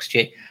losing the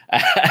XG.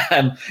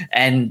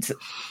 And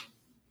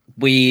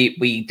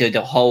we did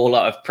a whole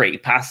lot of pretty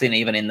passing,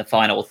 even in the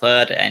final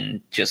third, and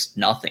just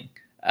nothing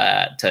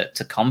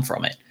to come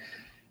from it.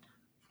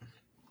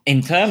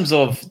 In terms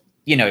of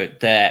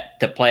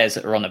the players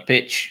that are on the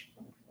pitch,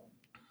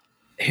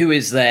 who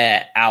is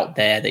there out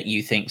there that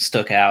you think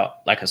stuck out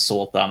like a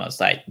sore thumb as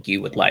like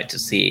you would like to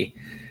see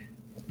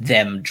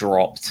them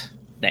dropped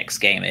next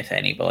game, if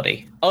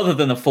anybody, other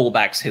than the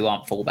fullbacks who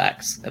aren't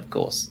fullbacks, of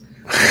course?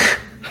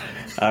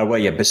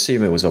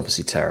 Bissouma was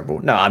obviously terrible.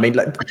 No, I mean,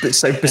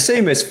 so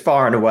Bissouma is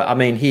far and away. I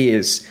mean, he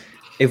is.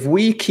 If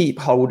we keep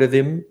hold of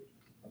him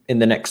in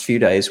the next few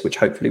days, which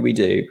hopefully we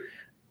do,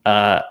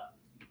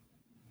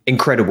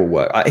 incredible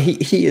work.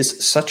 He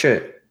is such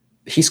a.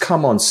 He's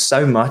come on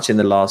so much in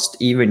the last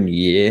even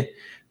year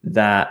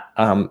that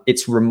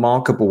it's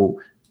remarkable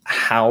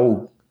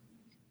how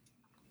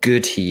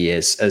good he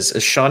is as a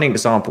shining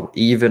example,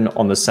 even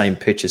on the same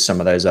pitch as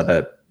some of those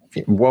other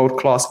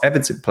world-class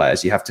Everton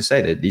players. You have to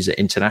say that these are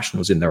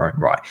internationals in their own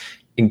right.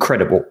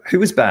 Incredible. Who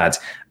was bad?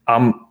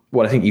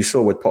 What I think you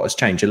saw with Potter's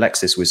change,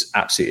 Alexis was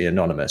absolutely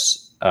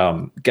anonymous.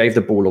 Gave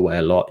the ball away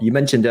a lot. You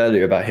mentioned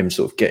earlier about him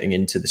sort of getting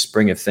into the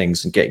spring of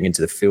things and getting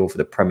into the feel for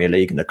the Premier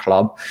League and the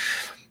club.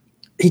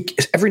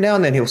 Every now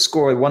and then he'll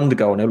score a wonder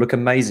goal and he'll look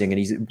amazing, and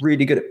he's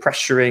really good at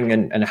pressuring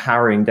and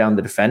harrying down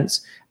the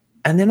defence.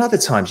 And then other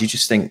times you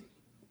just think,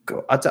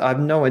 God, I have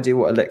no idea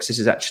what Alexis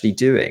is actually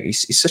doing.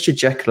 He's such a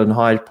Jekyll and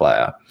Hyde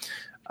player.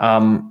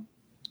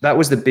 That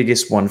was the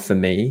biggest one for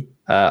me.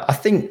 I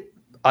think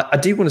I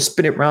do want to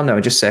spin it around though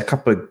and just say a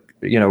couple of,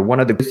 one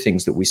of the good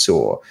things that we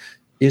saw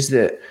is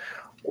that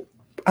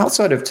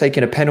outside of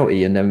taking a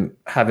penalty and then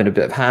having a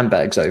bit of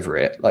handbags over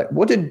it, like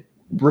what did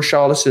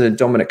Richarlison and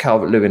Dominic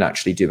Calvert-Lewin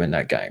actually do in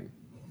that game?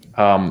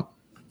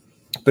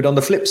 But on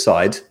the flip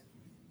side,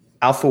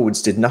 our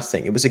forwards did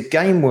nothing. It was a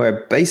game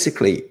where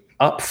basically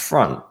up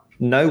front,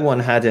 no one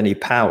had any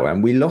power,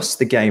 and we lost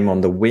the game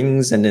on the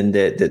wings and in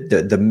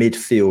the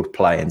midfield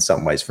play in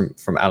some ways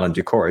from Alan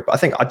Ducoré. But I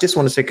think I just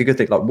want to take a good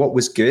thing. Like, what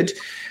was good?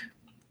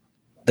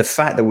 The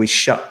fact that we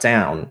shut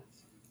down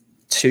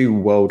 2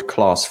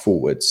 world-class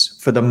forwards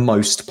for the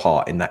most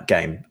part in that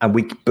game, and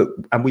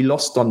we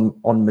lost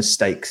on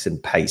mistakes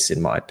and pace,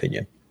 in my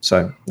opinion.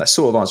 So that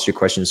sort of answered your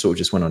question. Sort of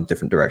just went on a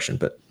different direction,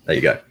 but there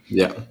you go.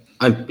 Yeah.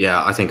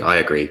 I think I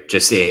agree.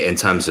 Just in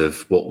terms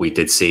of what we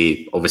did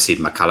see, obviously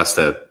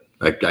McAllister,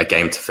 a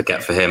game to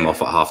forget for him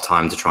off at half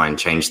time to try and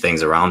change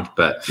things around.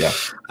 But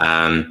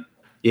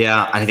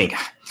I think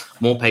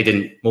Maupay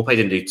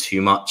didn't do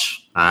too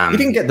much. He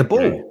didn't get the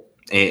ball.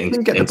 In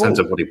terms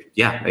of what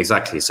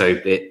exactly. So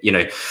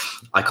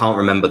I can't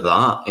remember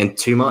that in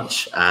too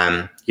much.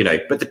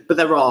 But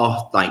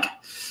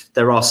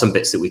there are some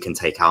bits that we can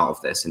take out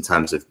of this in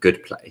terms of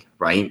good play,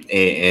 right?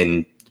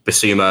 In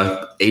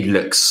Bissouma, he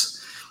looks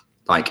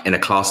like in a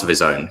class of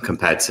his own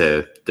compared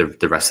to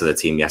the rest of the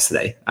team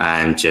yesterday.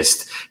 And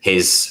just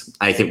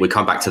I think we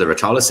come back to the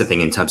Richarlison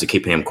thing in terms of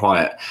keeping him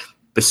quiet.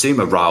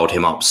 Bissouma riled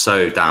him up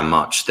so damn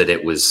much that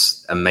it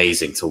was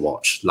amazing to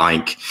watch.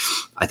 Like,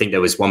 I think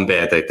there was one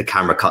bit that the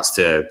camera cuts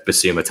to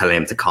Bissouma telling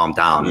him to calm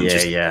down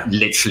and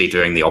literally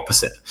doing the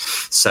opposite.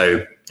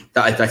 So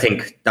I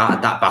think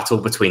that battle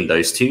between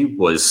those two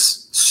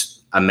was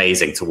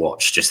amazing to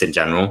watch just in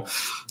general.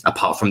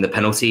 Apart from the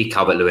penalty,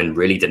 Calvert-Lewin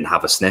really didn't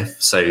have a sniff.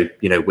 So,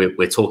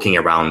 we're talking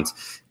around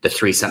the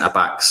 3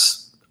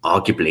 centre-backs,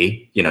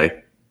 arguably,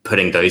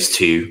 putting those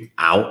two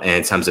out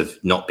in terms of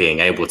not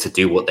being able to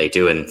do what they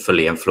do and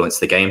fully influence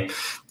the game.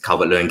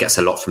 Calvert-Lewin gets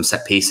a lot from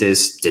set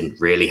pieces, didn't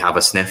really have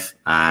a sniff,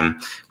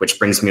 which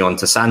brings me on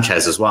to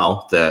Sanchez as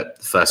well. The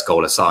first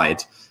goal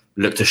aside,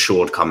 looked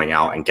assured coming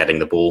out and getting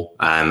the ball,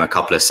 a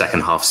couple of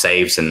second half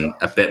saves and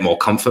a bit more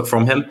comfort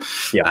from him.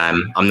 Yeah.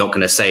 I'm not going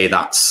to say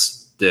that's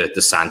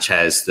the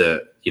Sanchez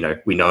that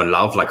we know and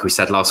love, like we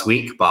said last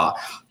week, but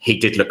he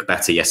did look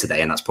better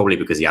yesterday, and that's probably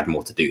because he had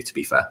more to do, to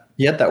be fair.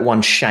 He had that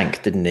one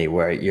shank, didn't he,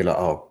 where you're like,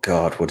 oh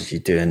God, what did he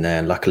do in there?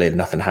 And luckily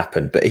nothing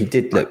happened, but he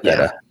did look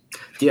better.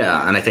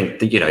 Yeah, and I think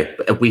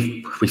that,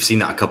 we've seen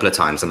that a couple of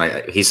times, and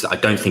I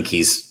don't think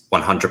he's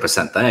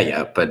 100% there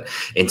yet. But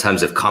in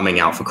terms of coming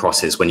out for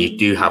crosses, when you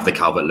do have the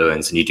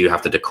Calvert-Lewins and you do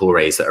have the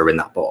Doucourés that are in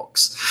that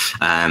box,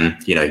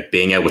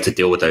 being able to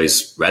deal with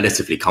those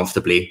relatively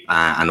comfortably,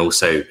 and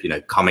also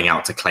coming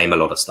out to claim a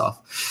lot of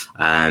stuff.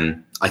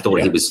 I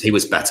thought he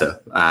was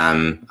better,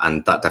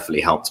 and that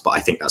definitely helped. But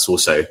I think that's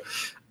also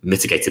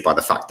mitigated by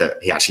the fact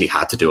that he actually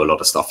had to do a lot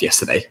of stuff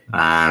yesterday.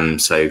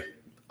 So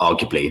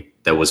arguably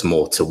there was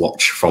more to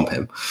watch from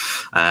him.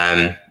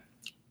 I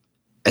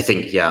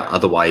think,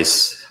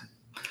 otherwise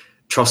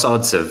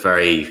Trossard's a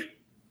very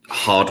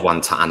hard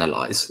one to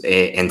analyze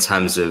in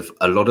terms of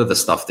a lot of the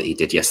stuff that he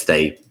did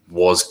yesterday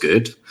was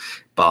good,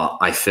 but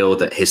I feel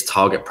that his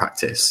target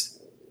practice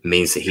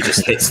means that he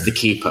just hits the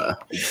keeper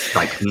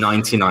like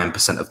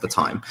 99% of the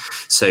time.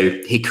 So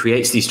he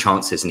creates these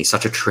chances and he's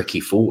such a tricky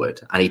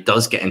forward, and he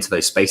does get into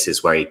those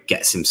spaces where he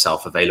gets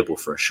himself available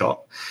for a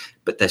shot,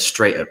 but they're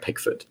straight at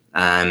Pickford.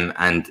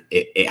 And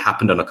it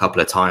happened on a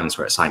couple of times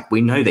where it's like, we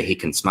know that he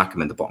can smack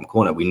him in the bottom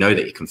corner. We know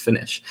that he can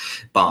finish,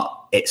 but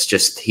it's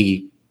just,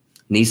 he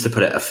needs to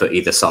put it a foot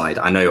either side.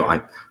 I know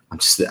I'm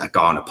just a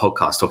guy on a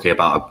podcast talking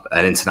about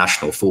an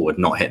international forward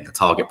not hitting the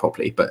target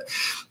properly, but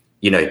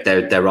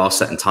there are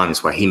certain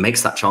times where he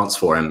makes that chance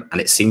for him,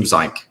 and it seems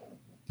like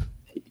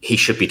he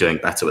should be doing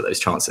better with those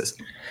chances.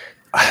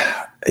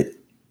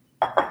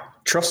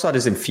 Trossard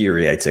is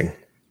infuriating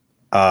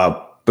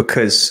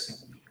because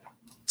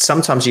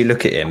sometimes you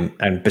look at him,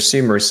 and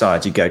Bissouma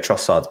aside, you go,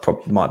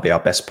 Trossard might be our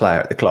best player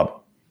at the club.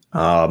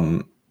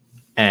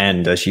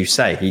 And as you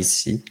say, he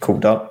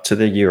called up to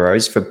the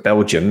Euros for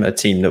Belgium, a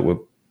team that were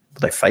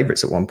their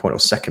favourites at one point, or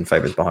second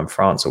favourites behind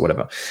France or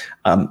whatever.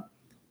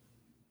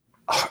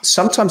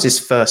 Sometimes his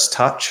first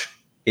touch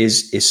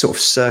is sort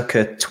of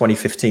circa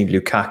 2015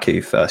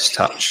 Lukaku first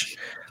touch,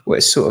 where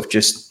it sort of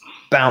just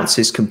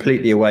bounces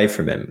completely away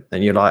from him,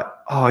 and you're like,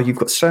 oh, you've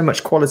got so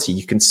much quality,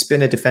 you can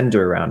spin a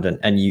defender around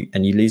and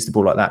you lose the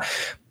ball like that.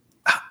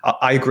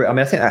 I agree. I mean,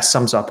 I think that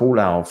sums up all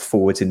our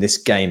forwards in this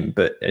game,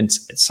 but it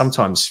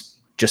sometimes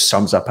just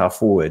sums up our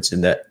forwards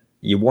in that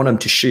you want them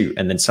to shoot,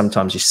 and then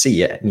sometimes you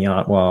see it and you're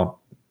like, well,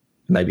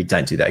 maybe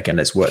don't do that again.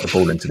 Let's work the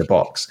ball into the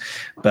box.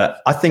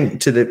 But I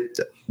think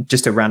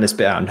just to round this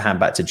bit out and hand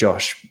back to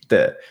Josh,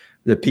 the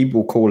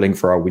people calling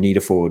for, we need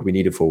a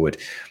forward.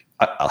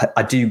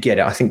 I do get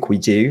it. I think we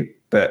do,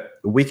 but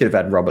we could have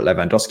had Robert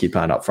Lewandowski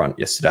playing up front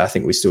yesterday. I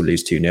think we still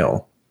lose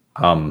 2-0.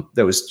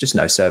 There was just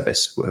no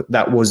service.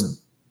 That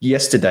was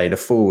yesterday. The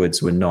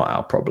forwards were not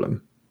our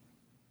problem.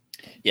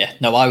 Yeah,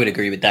 no, I would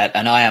agree with that.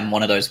 And I am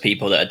one of those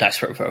people that are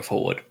desperate for a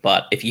forward.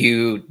 But if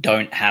you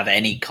don't have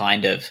any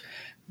kind of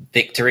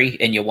victory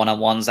in your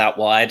one-on-ones out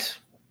wide,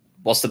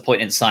 what's the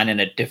point in signing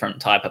a different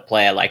type of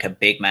player, like a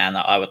big man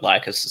that I would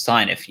like us to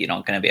sign, if you're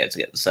not going to be able to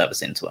get the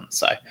service into him?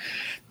 So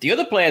the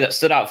other player that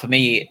stood out for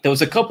me, there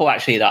was a couple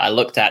actually that I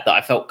looked at that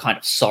I felt kind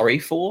of sorry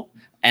for.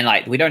 And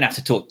like, we don't have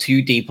to talk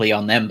too deeply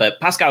on them, but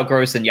Pascal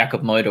Gross and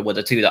Jakub Moder were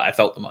the two that I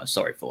felt the most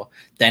sorry for.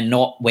 They're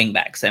not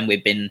wingbacks, and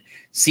we've been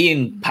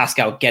seeing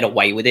Pascal get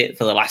away with it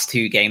for the last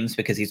 2 games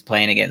because he's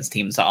playing against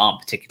teams that aren't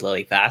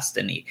particularly fast.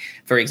 And he,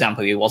 for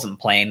example, he wasn't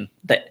playing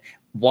that.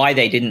 Why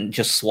they didn't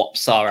just swap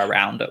Sarr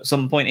around at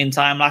some point in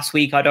time last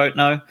week, I don't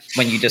know.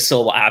 When you just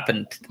saw what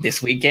happened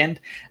this weekend,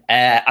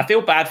 I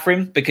feel bad for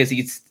him because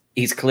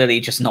he's clearly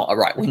just not a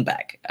right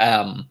wingback.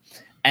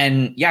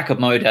 And Jakub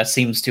Moder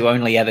seems to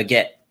only ever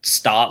get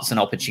starts and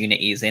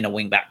opportunities in a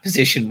wingback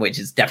position, which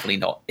is definitely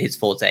not his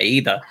forte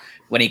either.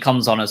 When he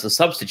comes on as a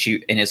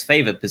substitute in his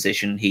favored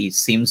position, he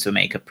seems to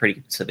make a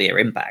pretty severe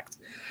impact.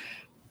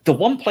 The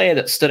one player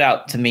that stood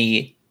out to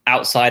me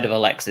outside of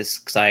Alexis,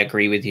 because I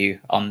agree with you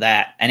on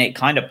that, and it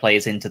kind of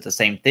plays into the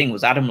same thing,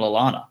 was Adam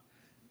Lallana.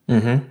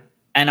 Mm-hmm.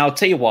 And I'll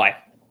tell you why.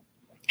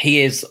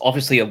 He is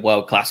obviously a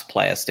world-class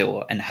player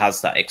still and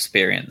has that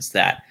experience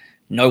that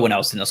no one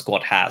else in the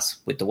squad has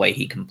with the way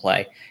he can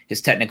play. His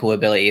technical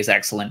ability is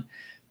excellent.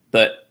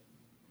 But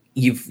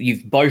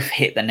you've both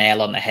hit the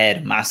nail on the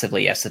head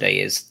massively yesterday.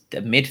 Is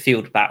the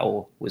midfield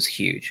battle was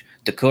huge.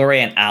 Doucouré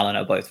and Allen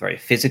are both very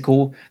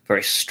physical,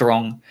 very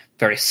strong,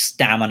 very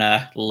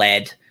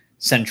stamina-led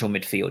central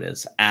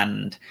midfielders.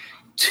 And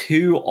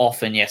too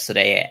often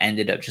yesterday, it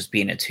ended up just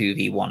being a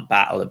 2v1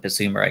 battle of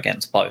Bissouma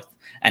against both.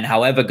 And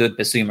however good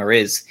Bissouma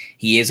is,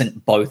 he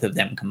isn't both of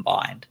them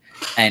combined.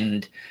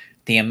 And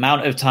the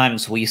amount of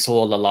times we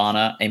saw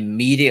Lallana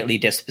immediately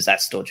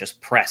dispossessed or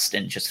just pressed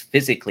and just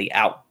physically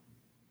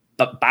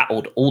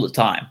battled all the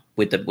time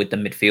with the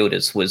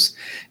midfielders was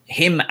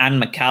him,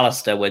 and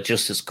McAllister were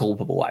just as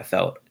culpable, I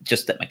felt.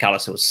 Just that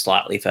McAllister was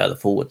slightly further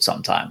forward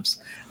sometimes.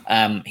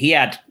 He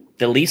had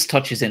the least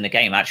touches in the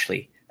game,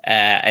 actually.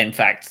 In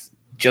fact,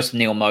 just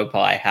Neal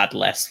Maupay had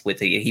less.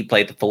 He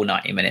played the full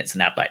 90 minutes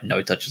and had like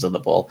no touches of the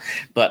ball.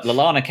 But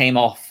Lallana came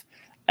off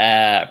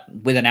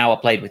with an hour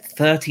played with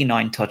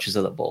 39 touches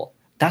of the ball.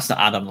 That's not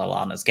Adam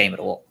Lallana's game at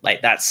all.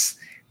 Like that's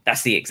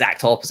the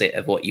exact opposite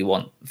of what you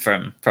want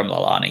from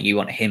Lallana. You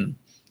want him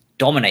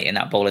dominating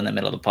that ball in the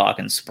middle of the park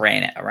and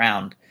spraying it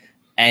around.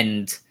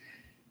 And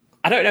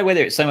I don't know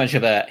whether it's so much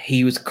of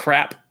he was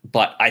crap,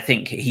 but I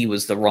think he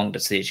was the wrong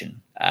decision.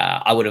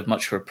 I would have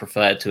much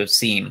preferred to have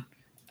seen,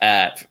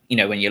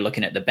 when you're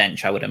looking at the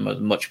bench, I would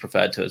have much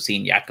preferred to have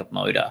seen Jakub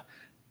Moder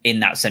in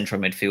that central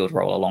midfield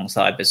role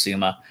alongside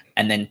Bissouma,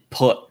 and then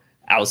put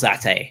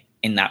Alzate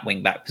in that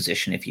wing-back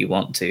position if you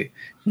want to.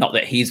 Not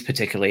that he's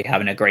particularly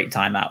having a great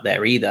time out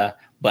there either,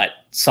 but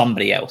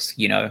somebody else,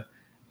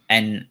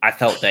 And I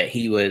felt that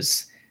he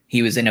was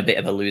in a bit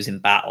of a losing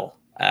battle.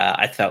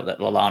 I felt that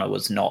Lallana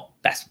was not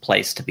best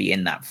placed to be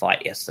in that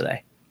fight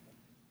yesterday.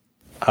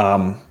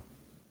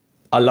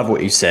 I love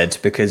what you said,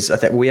 because I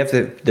think we have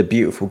the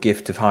beautiful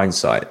gift of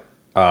hindsight.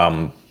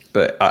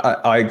 But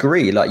I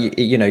agree. Like,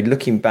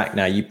 looking back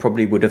now, you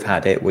probably would have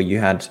had it where you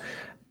had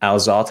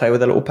Alzate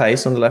with a little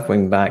pace on the left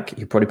wing back.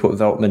 You probably put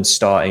Veltman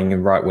starting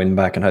and right wing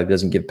back and hope he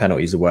doesn't give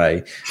penalties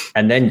away.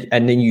 And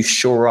then you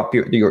shore up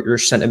your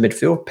centre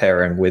midfield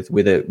pairing with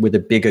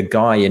a bigger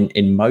guy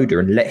in Moder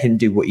and let him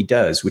do what he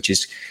does, which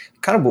is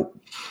kind of what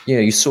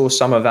you saw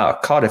some of out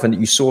of Cardiff, and that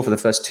you saw for the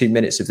first 2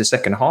 minutes of the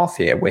second half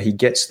here, where he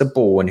gets the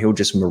ball and he'll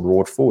just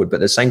maraud forward. But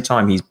at the same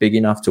time, he's big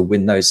enough to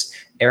win those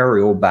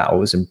aerial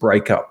battles and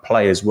break up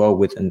play as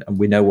well. And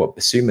we know what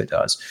Bissouma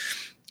does.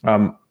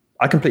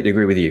 I completely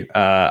agree with you.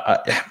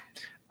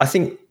 I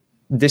think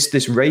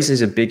this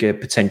raises a bigger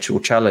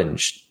potential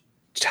challenge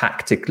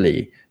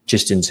tactically,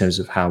 just in terms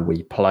of how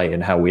we play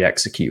and how we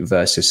execute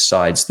versus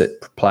sides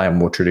that play on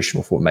more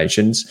traditional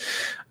formations.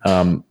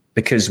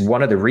 Because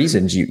one of the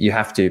reasons you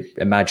have to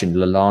imagine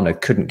Lallana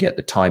couldn't get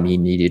the time he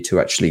needed to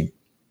actually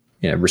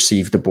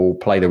receive the ball,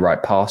 play the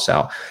right pass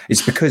out,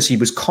 is because he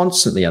was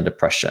constantly under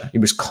pressure. He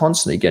was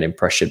constantly getting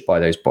pressured by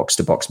those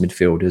box-to-box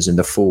midfielders and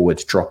the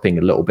forwards dropping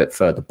a little bit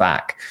further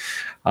back.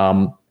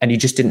 And he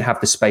just didn't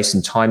have the space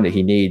and time that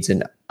he needs.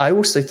 And I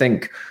also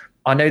think,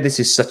 I know this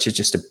is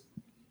just a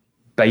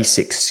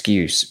basic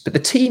excuse, but the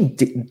team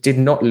did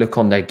not look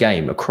on their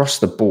game across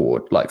the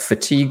board, like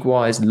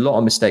fatigue-wise, a lot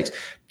of mistakes.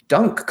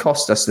 Dunk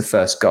cost us the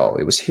first goal.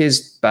 It was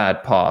his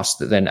bad pass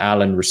that then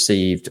Allen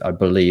received, I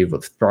believe,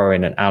 with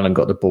throw-in, and Allen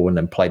got the ball and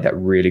then played that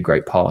really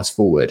great pass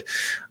forward.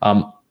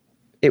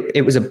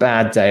 It was a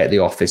bad day at the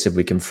office, if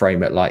we can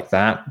frame it like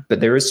that.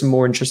 But there is some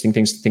more interesting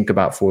things to think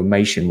about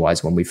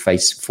formation-wise when we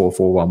face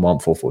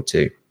 4-4-1-1,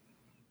 4-4-2.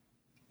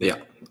 Yeah,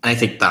 I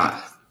think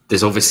that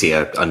there's obviously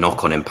a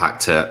knock-on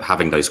impact to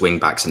having those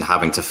wing-backs and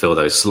having to fill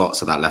those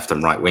slots at that left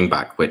and right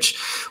wing-back, which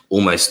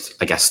almost,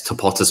 I guess, to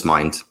Potter's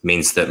mind,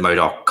 means that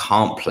Moder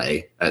can't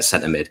play at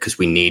centre-mid because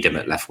we need him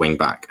at left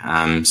wing-back.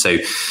 So,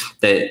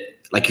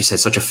 like you said,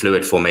 such a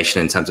fluid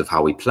formation in terms of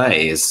how we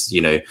play is,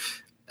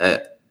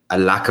 a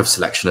lack of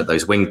selection at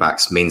those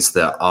wing-backs means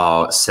that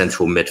our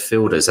central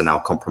midfielders are now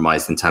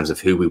compromised in terms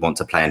of who we want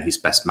to play and who's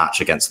best match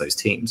against those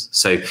teams.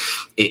 So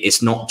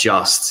it's not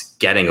just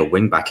getting a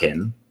wing-back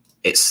in,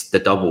 it's the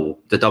double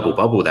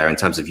bubble there in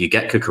terms of you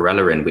get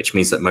Cucurella in, which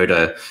means that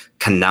Moder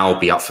can now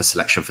be up for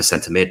selection for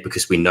centre mid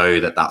because we know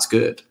that that's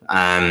good.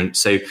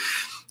 So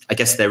I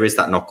guess there is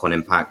that knock-on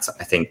impact.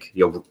 I think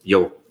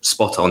you're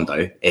spot on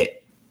though.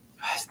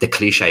 The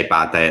cliche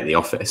bad day at the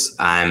office.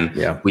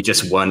 We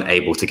just weren't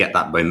able to get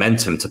that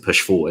momentum to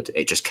push forward.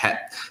 It just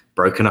kept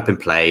broken up in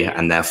play,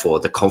 and therefore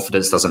the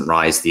confidence doesn't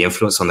rise, the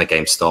influence on the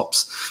game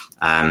stops.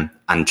 And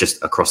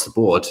just across the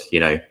board,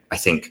 I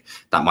think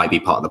that might be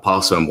part of the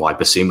parcel and why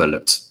Bissouma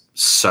looked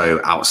so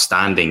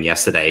outstanding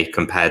yesterday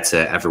compared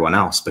to everyone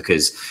else,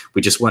 because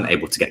we just weren't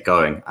able to get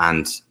going.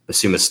 And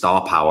Bissouma's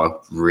star power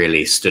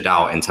really stood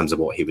out in terms of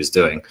what he was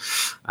doing,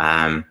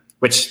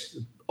 which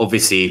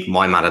obviously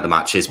my man of the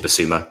match is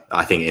Bissouma.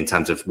 I think in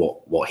terms of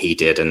what he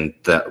did and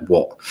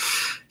what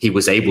he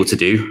was able to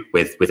do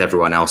with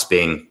everyone else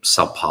being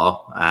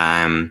subpar.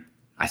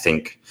 I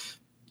think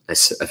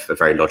it's a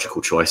very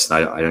logical choice.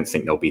 And I don't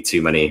think there'll be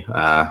too many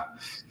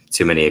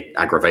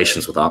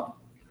aggravations with that.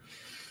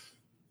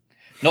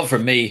 Not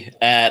from me.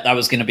 That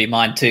was going to be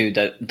mine too.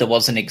 There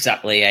wasn't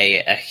exactly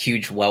a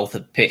huge wealth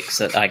of picks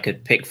that I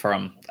could pick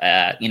from.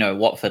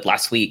 Watford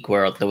last week,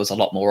 where there was a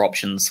lot more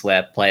options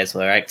where players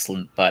were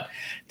excellent. But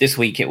this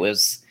week it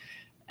was,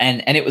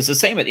 and it was the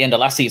same at the end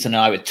of last season.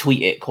 And I would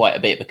tweet it quite a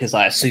bit because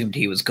I assumed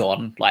he was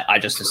gone. Like, I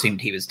just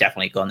assumed he was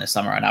definitely gone this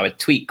summer. And I would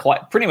tweet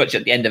pretty much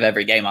at the end of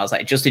every game. I was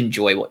like, just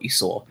enjoy what you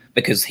saw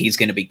because he's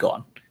going to be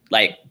gone.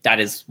 Like, that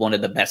is one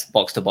of the best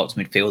box-to-box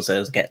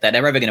midfielders that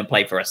are ever going to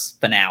play for us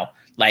for now.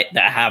 Like,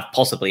 that have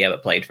possibly ever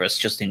played for us.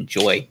 Just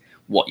enjoy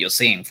what you're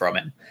seeing from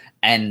him.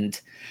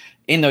 And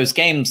in those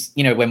games,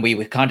 when we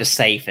were kind of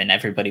safe and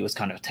everybody was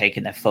kind of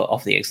taking their foot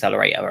off the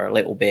accelerator a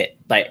little bit,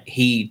 like,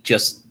 he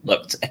just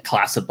looked a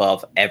class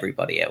above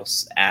everybody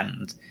else.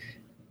 And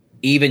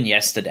even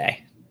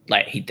yesterday,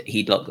 like,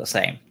 he looked the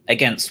same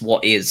against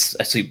what is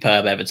a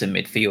superb Everton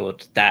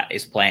midfield that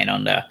is playing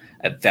under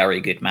a very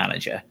good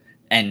manager.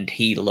 And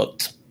he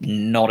looked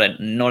not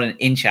an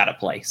inch out of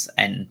place.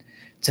 And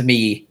to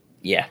me,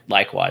 yeah,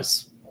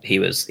 likewise, he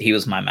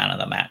was my man of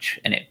the match.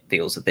 And it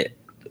feels a bit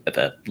of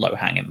a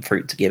low-hanging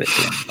fruit to give it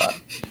to him. But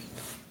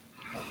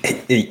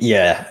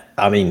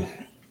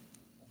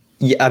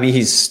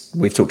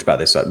we've talked about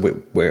this. Like,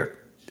 we're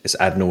it's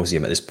ad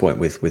nauseum at this point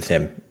with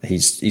him.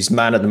 He's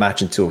man of the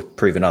match until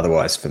proven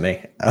otherwise for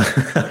me.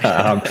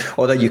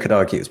 Although you could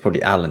argue it's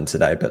probably Alan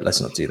today, but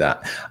let's not do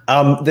that.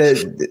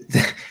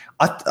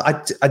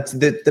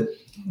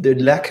 The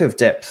lack of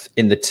depth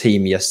in the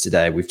team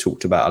yesterday, we've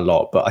talked about a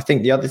lot. But I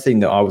think the other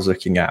thing that I was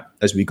looking at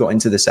as we got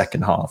into the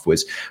second half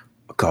was,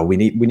 God, we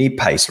need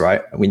pace,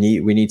 right? We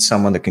need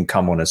someone that can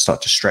come on and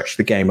start to stretch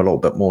the game a little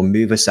bit more,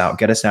 move us out,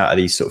 get us out of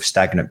these sort of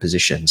stagnant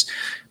positions.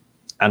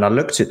 And I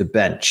looked at the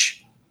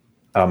bench,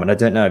 and I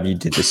don't know if you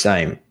did the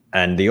same.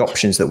 And the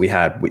options that we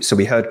had, so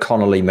we heard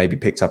Connolly maybe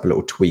picked up a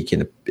little tweak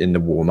in the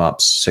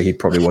warm-ups, so he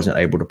probably wasn't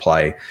able to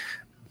play.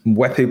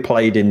 Mwepu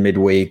played in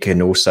midweek,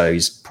 and also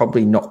he's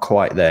probably not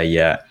quite there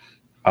yet.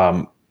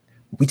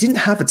 We didn't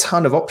have a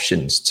ton of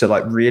options to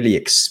like really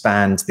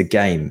expand the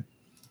game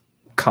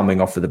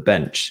coming off of the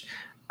bench.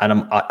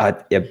 And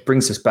it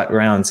brings us back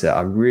around to,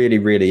 I really,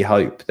 really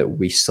hope that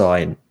we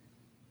sign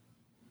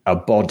a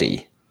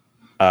body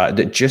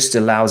that just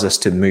allows us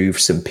to move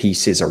some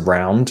pieces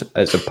around,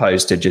 as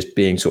opposed to just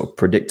being sort of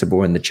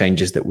predictable in the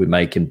changes that we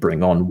make and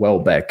bring on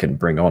Welbeck and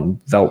bring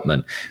on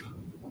Veltman.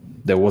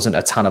 There wasn't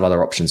a ton of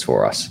other options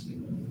for us.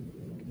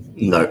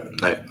 No.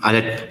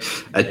 And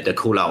a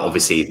call out,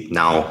 obviously,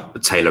 now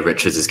Taylor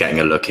Richards is getting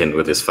a look in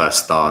with his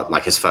first start,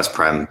 like his first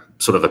Prem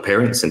sort of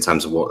appearance in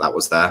terms of what that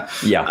was there.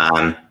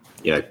 Yeah.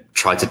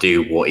 Tried to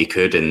do what he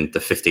could in the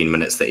 15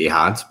 minutes that he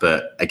had.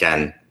 But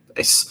again,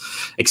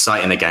 it's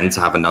exciting again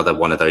to have another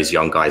one of those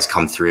young guys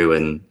come through,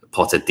 and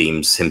Potter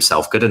deems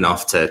himself good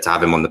enough to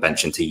have him on the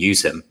bench and to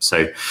use him.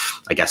 So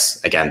I guess,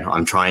 again,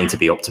 I'm trying to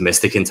be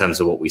optimistic in terms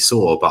of what we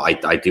saw,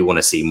 but I do want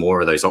to see more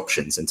of those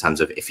options in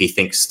terms of if he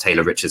thinks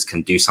Taylor Richards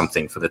can do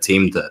something for the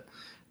team that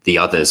the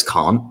others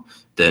can't,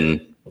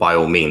 then by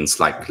all means,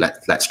 like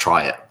let's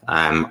try it.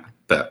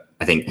 But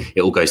I think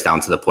it all goes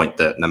down to the point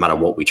that no matter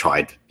what we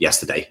tried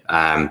yesterday,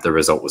 the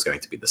result was going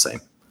to be the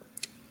same.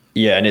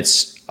 Yeah, and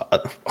it's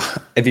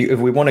if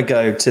we want to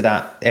go to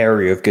that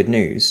area of good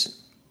news,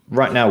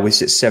 right now we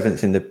sit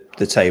 7th in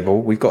the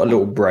table. We've got a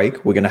little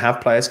break. We're going to have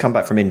players come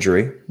back from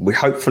injury. We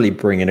hopefully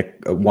bring in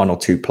a 1 or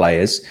 2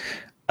 players.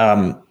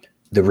 The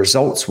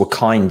results were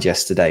kind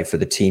yesterday for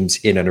the teams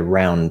in and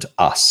around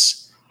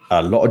us.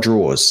 A lot of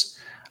draws.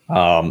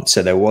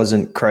 So there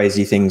wasn't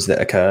crazy things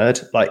that occurred.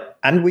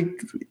 And we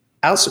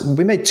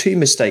made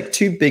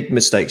 2 big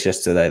mistakes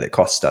yesterday that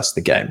cost us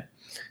the game.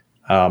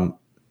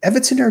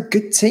 Everton are a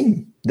good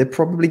team. They're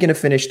probably going to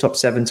finish top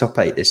 7, top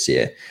 8 this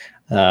year.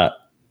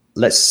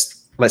 Let's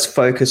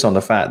focus on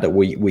the fact that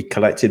we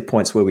collected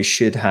points where we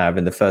should have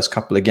in the first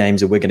couple of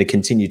games, and we're going to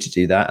continue to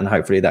do that. And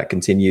hopefully that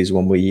continues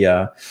when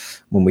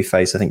we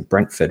face, I think,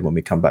 Brentford when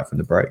we come back from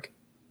the break.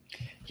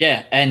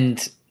 Yeah,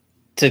 and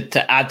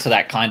to add to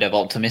that kind of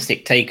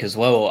optimistic take as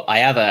well, I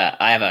have a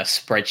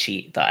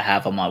spreadsheet that I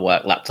have on my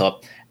work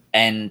laptop,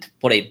 and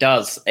what it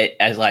does,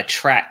 as I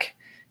track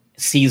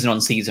season on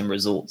season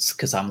results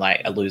because I'm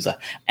like a loser.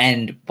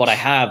 And what I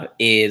have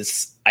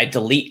is I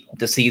delete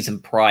the season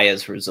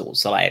prior's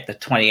results. So like the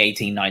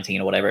 2018-19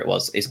 or whatever it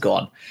was is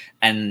gone.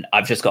 And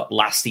I've just got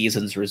last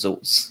season's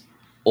results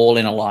all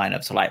in a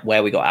lineup. So like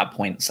where we got our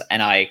points.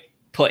 And I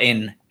put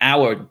in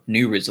our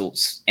new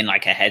results in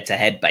like a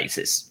head-to-head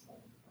basis.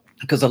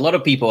 Because a lot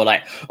of people are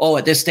like, oh,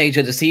 at this stage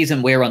of the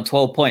season, we're on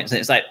 12 points. And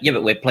it's like, yeah,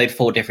 but we've played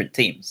 4 different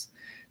teams.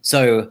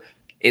 So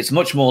it's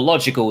much more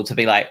logical to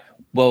be like,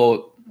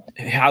 well,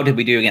 how did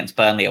we do against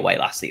Burnley away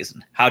last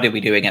season? How did we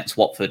do against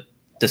Watford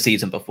the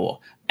season before?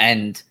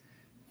 And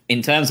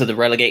in terms of the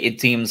relegated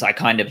teams, I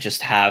kind of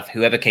just have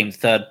whoever came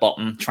third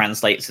bottom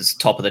translates as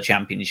top of the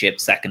championship,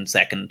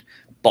 second,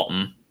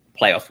 bottom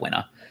playoff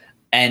winner.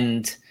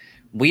 And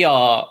we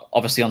are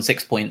obviously on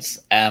 6 points.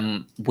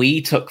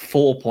 We took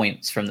 4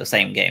 points from the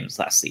same games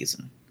last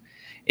season.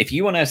 If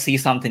you want to see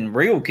something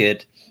real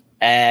good,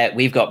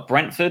 we've got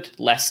Brentford,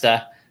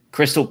 Leicester,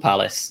 Crystal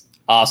Palace,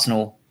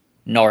 Arsenal,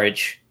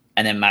 Norwich,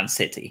 and then Man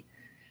City.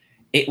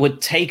 It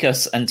would take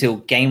us until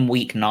game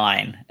week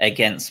 9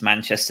 against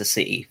Manchester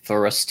City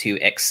for us to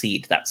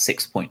exceed that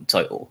 6 point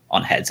total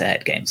on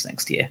head-to-head games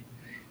next year.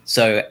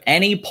 So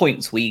any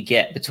points we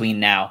get between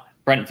now,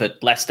 Brentford,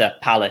 Leicester,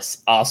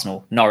 Palace,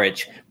 Arsenal,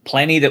 Norwich,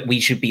 plenty that we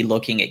should be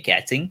looking at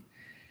getting,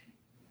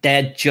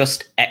 they're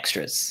just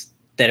extras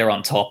that are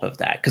on top of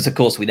that. Because, of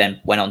course, we then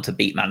went on to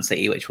beat Man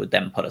City, which would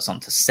then put us on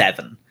to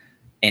 7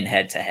 in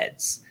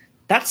head-to-heads.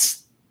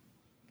 That's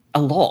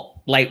a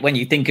lot. Like, when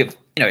you think of,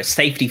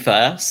 safety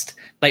first,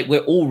 like,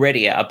 we're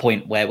already at a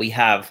point where we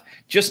have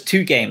just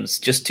 2 games,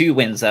 just 2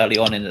 wins early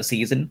on in the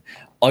season,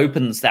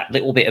 opens that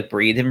little bit of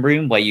breathing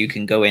room where you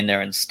can go in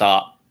there and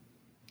start,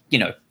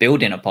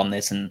 building upon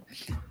this. And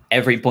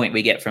every point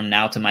we get from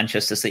now to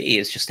Manchester City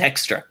is just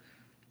extra.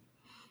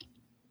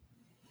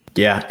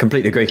 Yeah,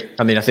 completely agree.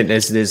 I mean, I think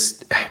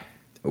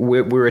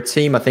we're a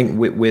team. I think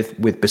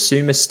with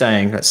Basuma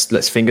staying,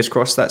 let's fingers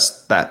crossed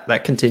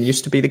that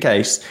continues to be the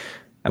case.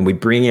 And we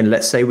bring in,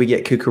 let's say we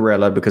get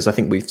Cucurella, because I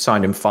think we've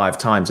signed him 5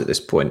 times at this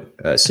point,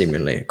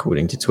 seemingly,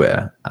 according to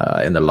Twitter,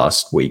 in the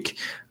last week.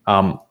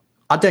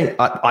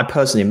 I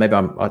personally, maybe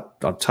I'm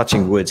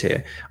touching wood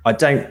here. I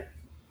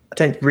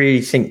don't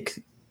really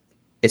think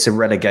it's a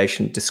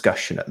relegation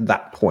discussion at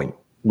that point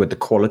with the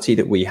quality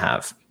that we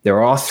have.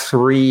 There are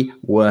 3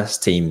 worse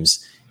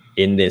teams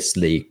in this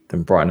league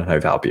than Brighton and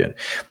Hove Albion.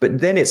 But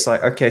then it's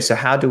like, okay, so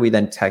how do we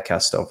then take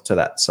ourselves to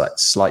that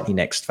slightly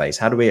next phase?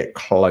 How do we get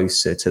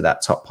closer to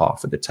that top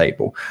half of the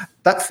table?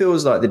 That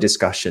feels like the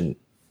discussion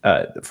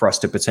for us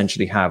to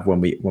potentially have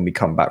when we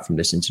come back from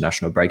this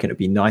international break. And it'd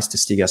be nice to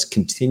see us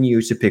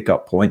continue to pick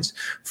up points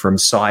from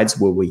sides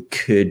where we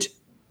could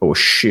or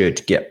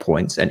should get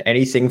points, and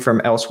anything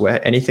from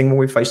elsewhere, anything when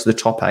we face the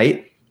top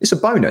 8, it's a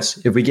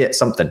bonus if we get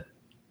something.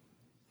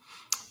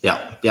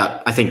 Yeah.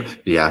 I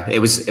think,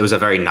 it was a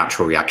very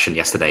natural reaction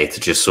yesterday to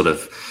just sort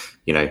of,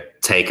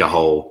 take a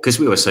whole, because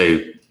we were so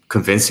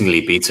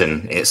convincingly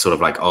beaten. It's sort of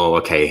like, oh,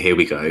 okay, here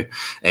we go.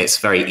 It's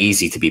very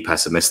easy to be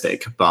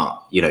pessimistic, but,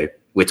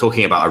 we're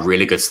talking about a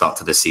really good start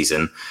to the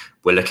season.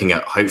 We're looking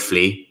at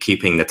hopefully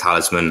keeping the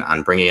talisman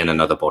and bringing in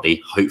another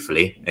body.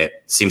 Hopefully,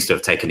 it seems to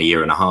have taken a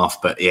year and a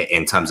half, but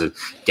in terms of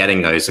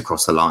getting those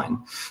across the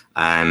line,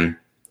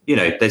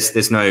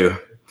 there's no,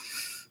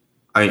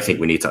 I don't think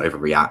we need to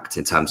overreact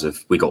in terms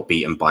of we got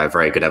beaten by a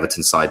very good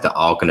Everton side that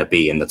are going to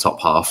be in the top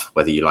half,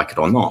 whether you like it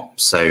or not.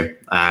 So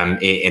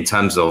in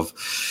terms of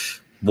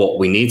what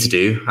we need to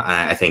do,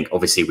 I think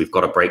obviously we've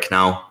got a break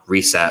now,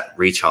 reset,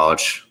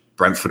 recharge,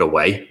 Brentford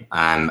away,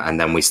 and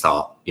then we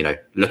start,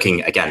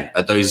 looking again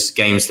at those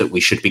games that we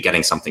should be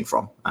getting something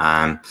from.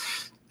 I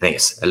think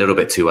it's a little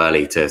bit too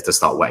early to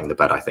start wetting the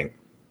bed, I think.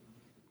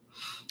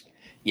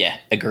 Yeah,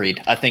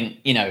 agreed. I think,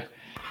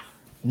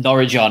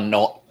 Norwich are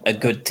not a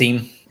good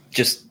team.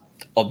 Just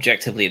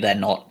objectively, they're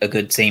not a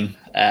good team.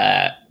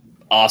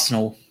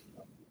 Arsenal,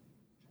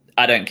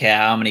 I don't care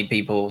how many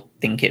people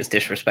think it's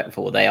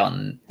disrespectful. They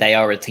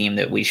are a team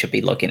that we should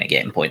be looking at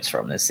getting points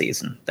from this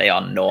season. They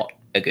are not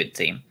a good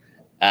team.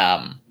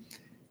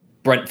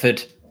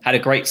 Brentford had a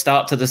great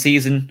start to the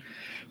season.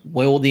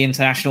 Will the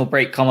international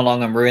break come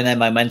along and ruin their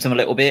momentum a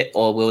little bit,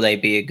 or will they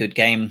be a good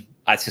game?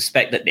 I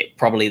suspect that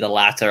probably the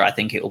latter. I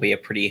think it will be a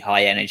pretty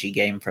high energy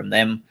game from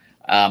them.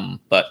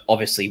 But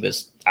obviously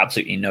there's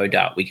absolutely no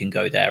doubt we can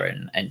go there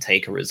and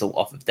take a result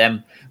off of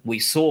them. We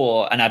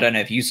saw, and I don't know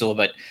if you saw,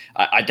 but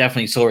I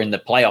definitely saw in the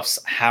playoffs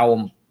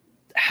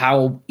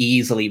how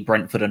easily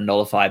Brentford are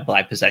nullified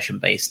by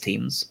possession-based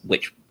teams,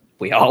 which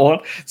we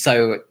are.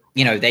 So,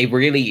 they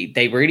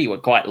really were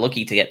quite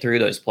lucky to get through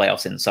those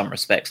playoffs in some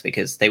respects,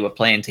 because they were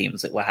playing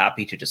teams that were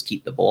happy to just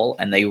keep the ball,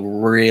 and they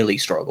really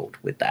struggled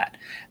with that.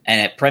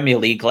 And at Premier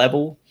League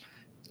level,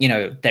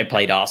 they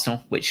played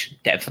Arsenal, which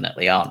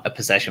definitely aren't a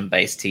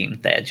possession-based team.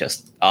 They're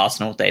just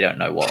Arsenal. They don't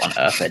know what on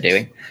earth they're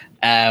doing.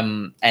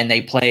 And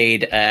they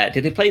played,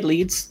 did they play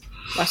Leeds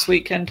last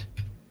weekend?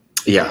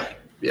 Yeah.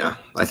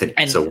 I think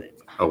it's a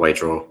away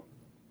draw.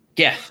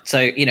 Yeah. So,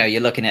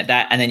 you're looking at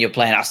that, and then you're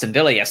playing Aston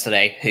Villa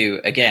yesterday, who,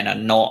 again, are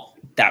not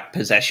that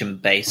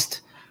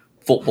possession-based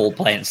football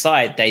playing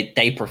side,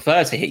 they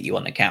prefer to hit you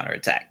on the counter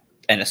attack,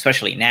 and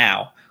especially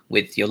now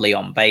with your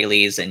Leon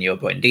Baileys and your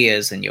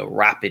Buendias and your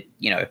rapid,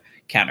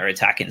 counter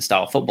attacking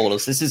style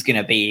footballers, this is going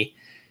to be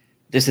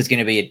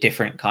a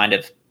different kind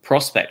of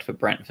prospect for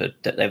Brentford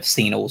that they've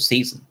seen all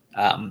season.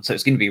 So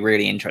it's going to be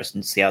really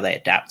interesting to see how they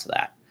adapt to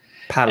that.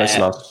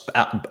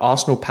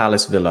 Arsenal,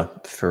 Palace, Villa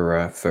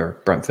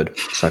for Brentford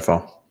so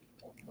far.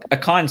 A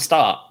kind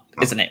start,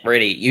 isn't it?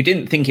 Really, you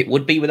didn't think it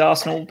would be with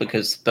Arsenal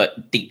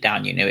but deep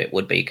down you knew it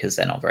would be because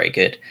they're not very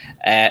good.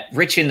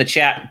 Rich in the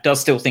chat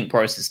does still think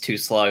Gross is too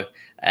slow,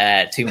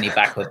 too many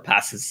backward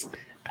passes.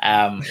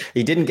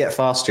 He didn't get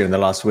faster in the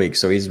last week,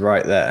 so he's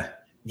right there.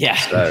 Yeah.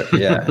 So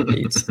yeah,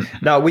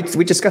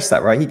 we discussed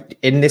that, right?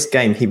 In this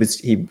game, his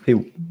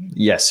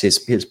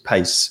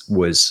pace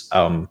was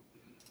an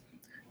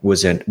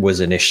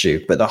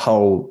issue,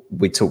 but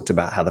we talked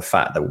about how the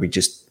fact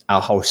that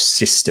our whole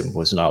system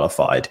was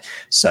nullified.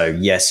 So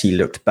yes, he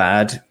looked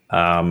bad,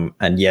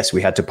 and yes,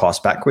 we had to pass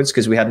backwards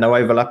because we had no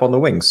overlap on the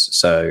wings.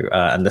 So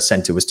and the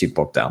center was too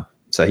bogged down.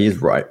 So he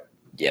is right.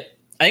 Yep.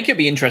 I think it'll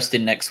be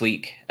interesting next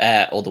week,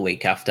 or the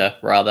week after,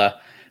 rather,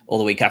 or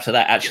the week after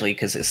that, actually,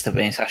 because it's the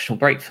international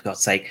break, for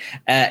God's sake.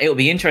 It'll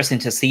be interesting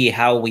to see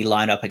how we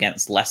line up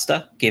against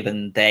Leicester,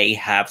 given they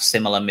have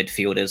similar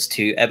midfielders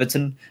to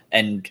Everton.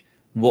 And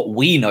what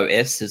we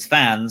notice as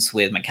fans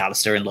with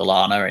McAllister and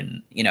Lallana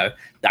and,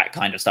 that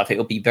kind of stuff,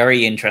 it'll be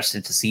very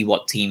interesting to see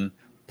what team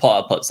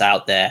Potter puts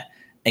out there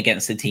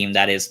against a team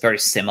that is very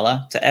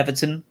similar to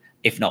Everton,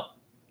 if not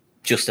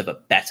just of a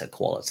better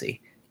quality.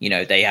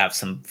 They have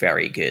some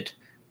very good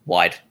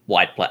wide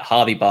play.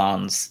 Harvey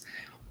Barnes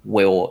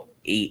will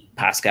eat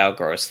Pascal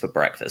Gross for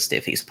breakfast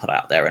if he's put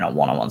out there in a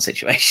one-on-one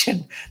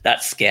situation.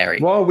 That's scary.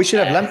 Well, we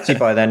should have Lamptey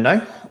by then,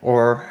 no?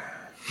 Or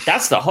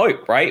that's the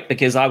hope, right?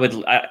 Because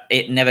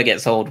it never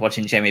gets old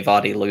watching Jamie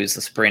Vardy lose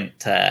the sprint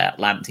to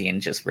Lamptey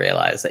and just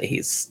realize that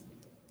he's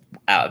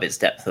out of his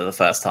depth for the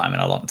first time in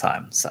a long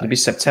time. So it'll be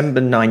September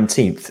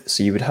 19th.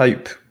 So you would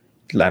hope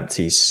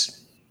Lamptey's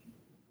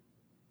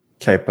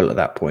capable at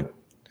that point.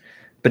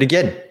 But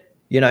again,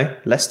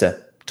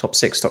 Leicester, top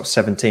 6, top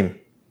 7 team.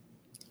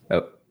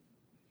 Oh,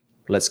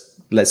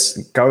 let's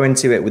go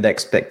into it with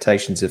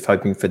expectations of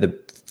hoping for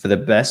the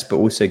best, but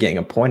also getting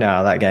a point out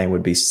of that game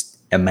would be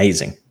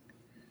amazing.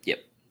 Yep.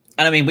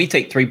 And we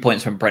take 3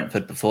 points from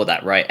Brentford before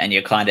that, right? And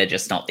you're kind of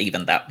just not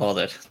even that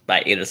bothered.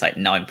 Like it was like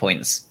 9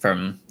 points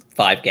from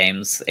 5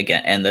 games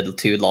again, and the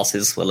 2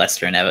 losses were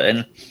Leicester and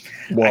Everton.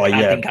 Well,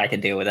 I think I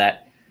can deal with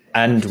that.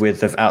 And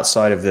with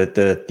outside of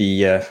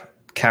the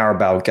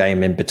Carabao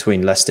game in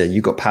between Leicester,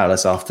 you got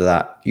Palace after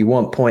that. You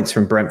want points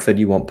from Brentford,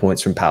 you want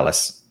points from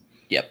Palace.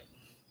 Yep.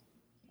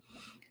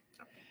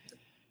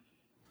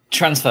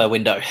 Transfer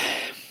window.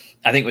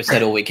 I think we've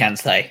said all we can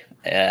say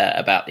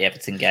about the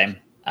Everton game.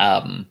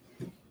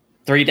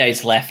 3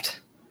 days left.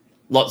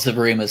 Lots of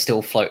rumours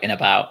still floating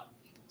about.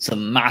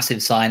 Some massive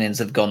signings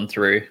have gone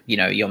through,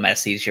 your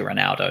Messis, your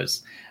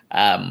Ronaldos.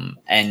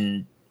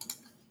 And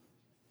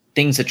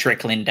things are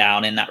trickling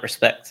down in that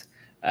respect.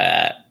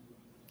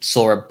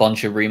 Saw a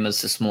bunch of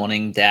rumours this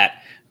morning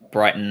that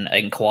Brighton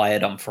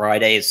inquired on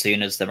Friday as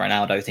soon as the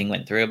Ronaldo thing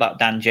went through about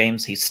Dan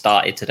James. He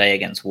started today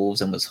against Wolves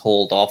and was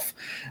hauled off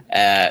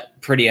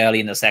pretty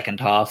early in the second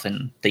half,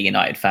 and the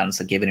United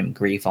fans are giving him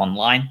grief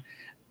online.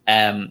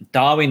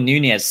 Darwin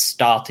Núñez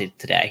started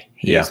today.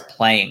 He is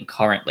playing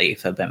currently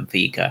for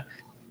Benfica.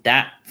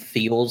 That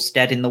feels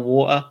dead in the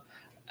water.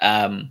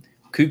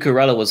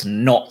 Cucurella was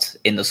not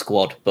in the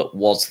squad, but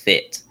was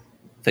fit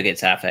for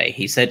Getafe.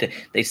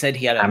 They said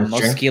he had a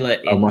muscular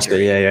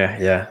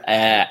injury,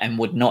 and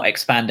would not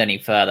expand any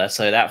further.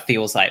 So that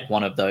feels like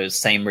one of those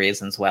same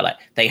reasons where like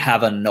they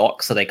have a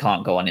knock, so they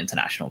can't go on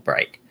international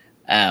break.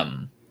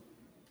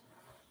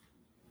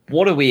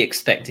 What are we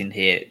expecting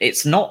here?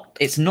 It's not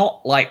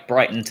like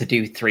Brighton to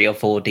do 3 or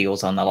 4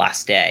 deals on the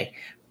last day,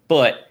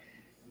 but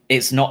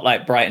it's not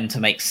like Brighton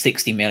to make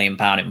 £60 million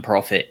in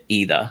profit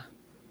either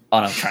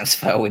on a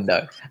transfer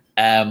window.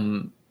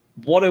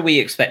 What are we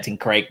expecting,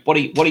 Craig? What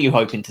are you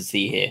hoping to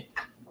see here?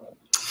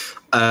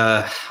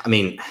 Like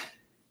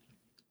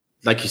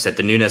you said,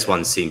 the Núñez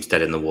one seems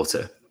dead in the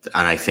water.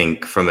 And I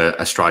think from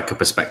a striker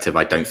perspective,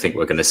 I don't think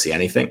we're going to see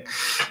anything.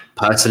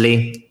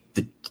 Personally,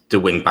 the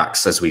wing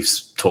backs, as we've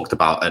talked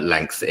about at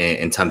length,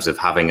 in terms of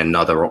having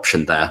another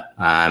option there,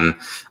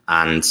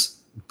 and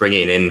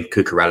bringing in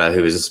Cucurella,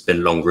 who has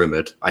been long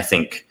rumoured, I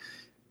think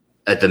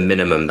at the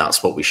minimum,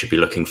 that's what we should be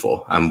looking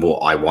for and what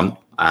I want.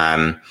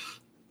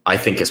 I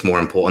think it's more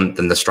important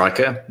than the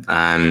striker.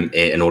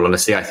 In all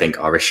honesty, I think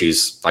our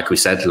issues, like we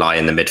said, lie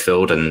in the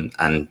midfield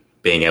and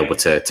being able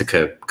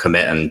to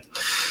commit and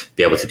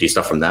be able to do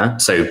stuff from there.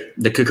 So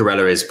the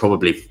Cucurella is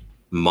probably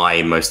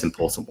my most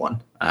important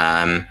one.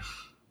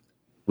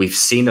 We've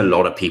seen a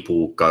lot of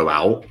people go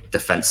out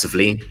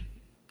defensively,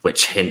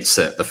 which hints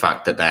at the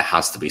fact that there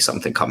has to be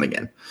something coming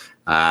in.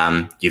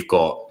 You've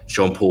got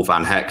Jean-Paul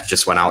Van Heck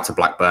just went out to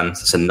Blackburn.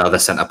 It's another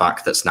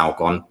centre-back that's now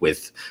gone,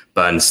 with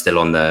Burns still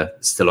on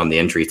the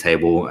injury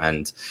table,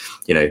 and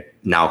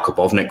now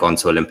Kobovnik gone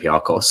to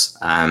Olympiacos.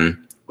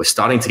 we're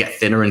starting to get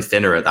thinner and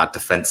thinner at that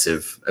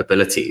defensive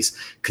abilities.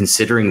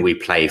 Considering we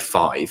play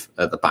 5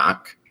 at the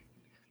back,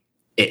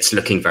 it's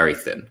looking very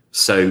thin.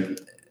 So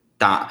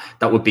that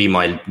would be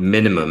my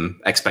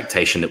minimum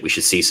expectation, that we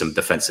should see some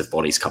defensive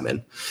bodies come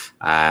in.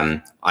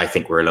 I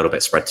think we're a little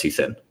bit spread too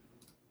thin.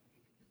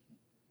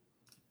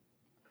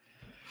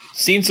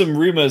 Seen some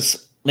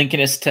rumors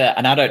linking us to,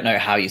 and I don't know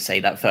how you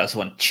say that first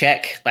one,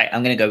 Czech. Like,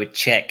 I'm going to go with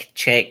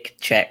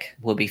Czech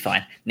will be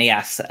fine.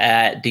 Nias,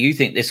 do you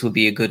think this would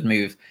be a good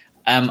move?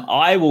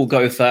 I will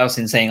go first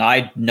in saying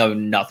I know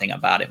nothing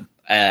about him.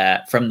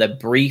 From the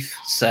brief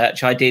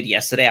search I did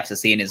yesterday after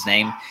seeing his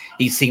name,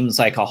 he seems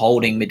like a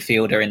holding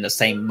midfielder in the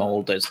same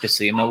mold as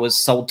Bissouma was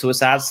sold to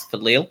us as for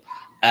Lille.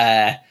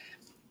 I've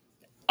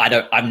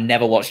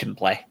never watched him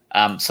play.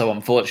 So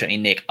unfortunately,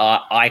 Nick,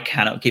 I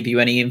cannot give you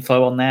any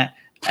info on that.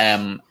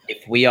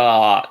 If we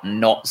are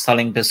not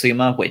selling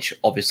Bissouma, which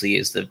obviously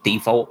is the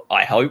default,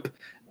 I hope,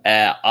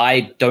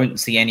 I don't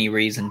see any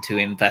reason to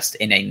invest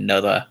in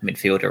another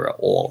midfielder at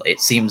all.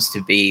 It seems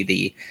to be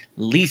the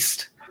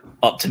least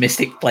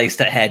optimistic place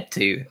to head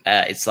to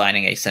is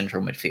signing a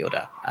central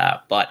midfielder.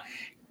 But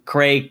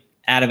Craig,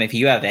 Adam, if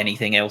you have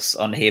anything else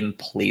on him,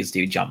 please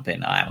do jump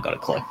in. I haven't got a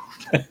clue.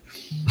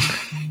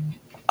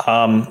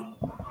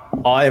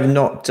 I have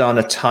not done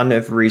a ton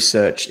of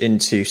research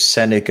into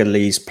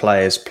Senegalese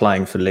players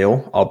playing for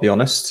Lille, I'll be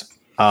honest.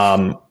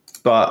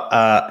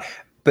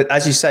 But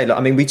as you say,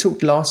 we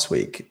talked last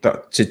week,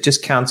 but to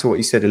just counter what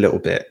you said a little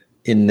bit,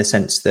 in the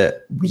sense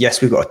that, yes,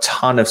 we've got a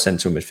ton of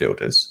central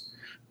midfielders,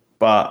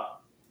 but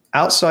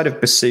outside of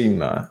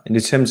Bissouma, in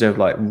terms of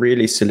like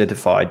really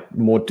solidified,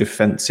 more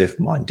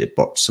defensive-minded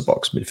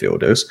box-to-box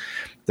midfielders,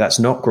 that's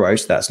not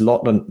Gross, that's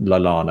not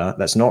Lallana,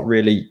 that's not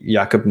really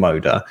Jakob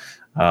Moda.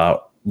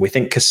 We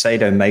think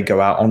Caicedo may go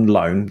out on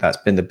loan. That's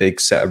been the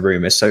big set of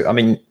rumours. So,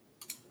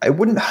 it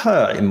wouldn't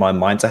hurt in my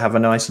mind to have a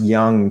nice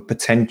young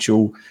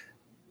potential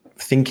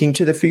thinking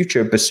to the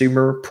future.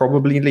 Bissouma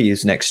probably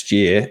leaves next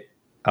year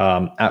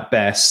at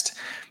best.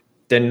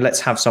 Then let's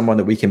have someone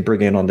that we can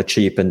bring in on the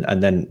cheap and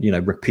then,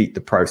 repeat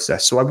the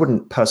process. So I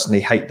wouldn't personally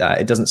hate that.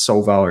 It doesn't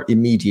solve our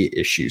immediate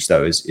issues,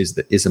 though, is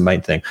the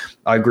main thing.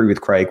 I agree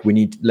with Craig.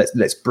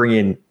 Let's bring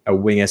in a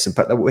winger,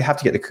 but we have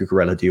to get the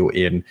Cucurella deal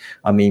in.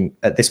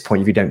 At this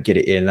point, if you don't get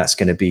it in, that's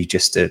going to be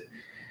just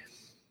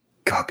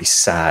be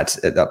sad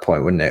at that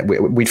point, wouldn't it?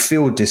 We'd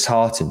feel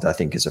disheartened, I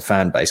think, as a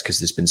fan base, because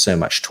there's been so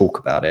much talk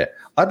about it.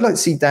 I'd like to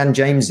see Dan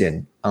James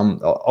in.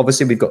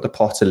 Obviously, we've got the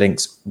Potter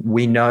links.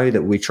 We know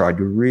that we tried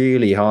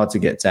really hard to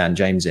get Dan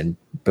James in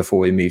before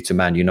we moved to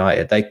Man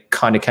United. They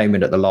kind of came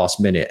in at the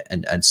last minute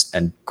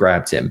and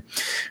grabbed him.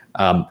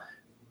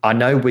 I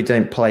know we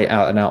don't play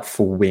out and out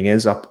full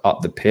wingers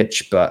up the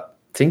pitch, but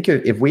think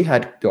if we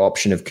had the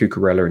option of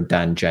Cucurella and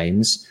Dan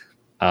James,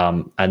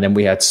 and then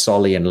we had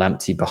Solly and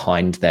Lamptey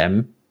behind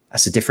them,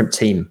 that's a different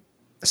team.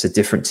 That's a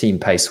different team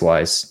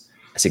pace-wise.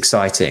 It's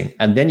exciting.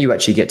 And then you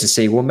actually get to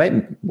see, what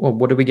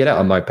do we get out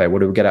of Mopé? What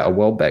do we get out of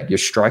Welbeck? Your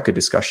striker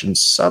discussion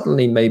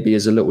suddenly maybe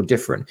is a little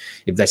different.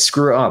 If they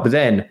screw it up,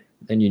 then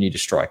you need a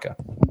striker.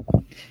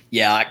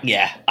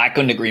 Yeah, I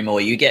couldn't agree more.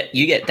 You get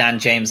Dan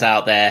James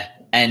out there,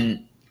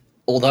 and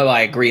although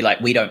I agree, like,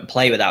 we don't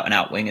play without and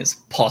out wingers,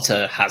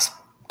 Potter has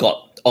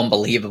got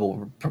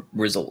unbelievable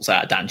results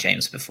out of Dan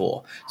James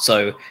before.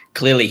 So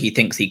clearly he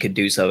thinks he could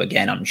do so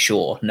again, I'm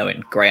sure,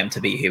 knowing Graham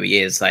to be who he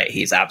is. Like,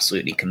 he's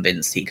absolutely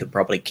convinced he could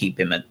probably keep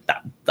him at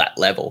that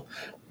level.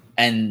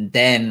 And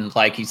then,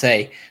 like you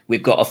say,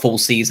 we've got a full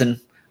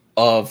season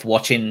of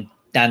watching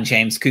Dan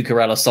James,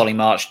 Cucurella, Solly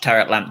March,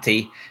 Tarek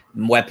Lamptey,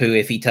 Mwepu,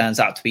 if he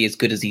turns out to be as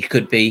good as he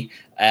could be.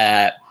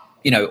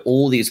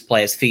 All these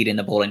players feeding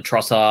the ball in,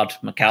 Trossard,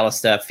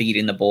 McAllister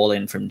feeding the ball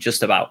in from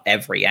just about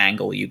every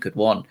angle you could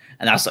want.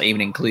 And that's not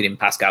even including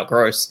Pascal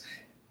Gross.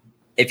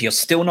 If you're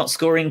still not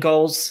scoring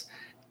goals,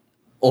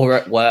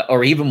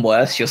 or even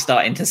worse, you're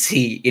starting to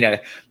see,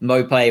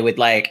 Mopé with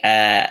like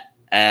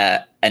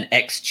an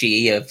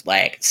XG of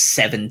like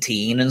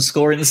 17 and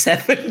scoring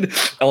 7,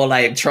 or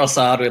like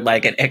Trossard with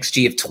like an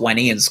XG of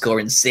 20 and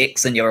scoring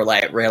 6, and you're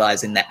like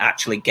realizing they're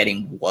actually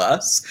getting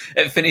worse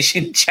at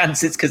finishing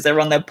chances because they're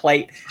on their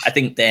plate. I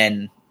think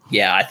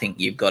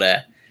you've got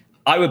to.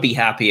 I would be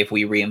happy if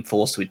we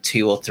reinforced with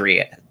 2 or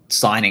 3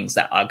 signings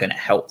that are going to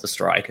help the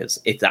strikers,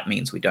 if that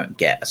means we don't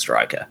get a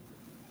striker.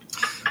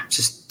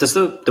 Does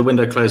the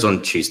window close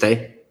on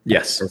Tuesday?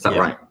 Yes. Is that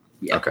right?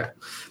 Yeah. Okay.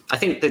 I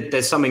think that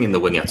there's something in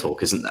the winger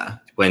talk, isn't there?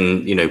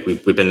 When,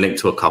 we've been linked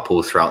to a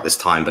couple throughout this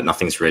time, but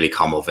nothing's really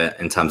come of it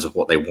in terms of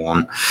what they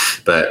want.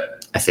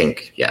 But I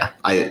think,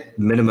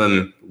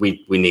 minimum,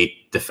 we need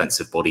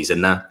defensive bodies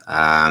in there.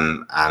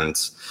 And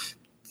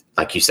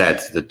like you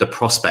said, the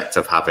prospect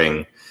of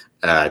having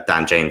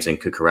Dan James and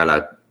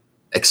Cucurella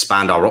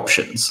expand our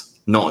options,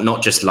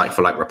 not just like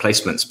for like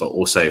replacements, but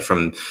also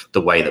from the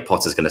way that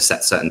Potter's going to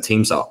set certain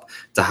teams up,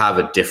 to have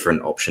a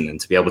different option and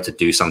to be able to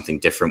do something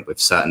different with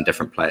certain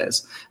different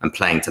players and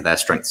playing to their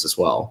strengths as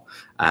well.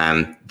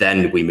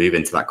 Then we move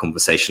into that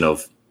conversation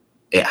of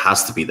it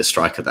has to be the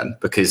striker then,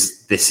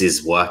 because this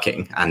is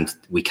working and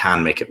we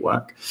can make it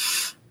work.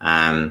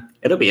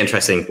 It'll be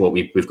interesting. Well,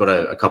 we've got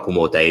a couple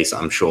more days.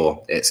 I'm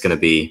sure it's going to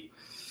be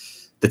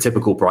the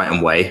typical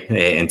Brighton way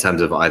in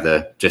terms of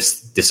either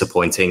just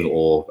disappointing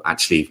or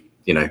actually,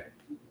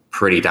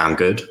 pretty damn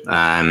good.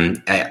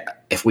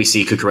 If we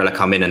see Cucurella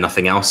come in and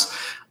nothing else,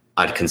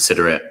 I'd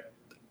consider it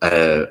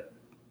a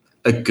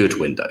good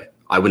window.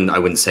 I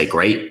wouldn't say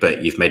great,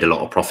 but you've made a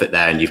lot of profit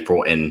there, and you've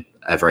brought in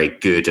a very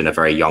good and a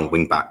very young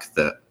wing back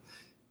that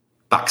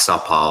backs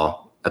up our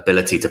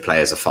ability to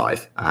play as a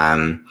 5.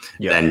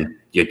 Then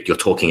you're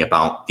talking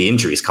about the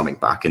injuries coming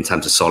back in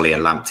terms of Solly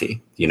and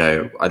Lamptey.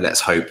 Let's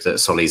hope that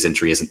Solly's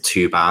injury isn't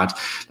too bad.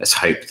 Let's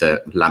hope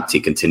that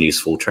Lamptey continues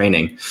full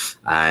training.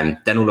 And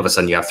then all of a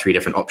sudden you have 3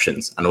 different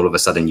options, and all of a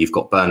sudden you've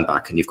got Burn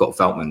back and you've got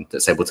Veltman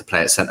that's able to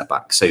play at centre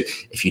back. So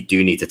if you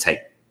do need to take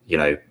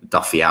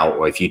Duffy out,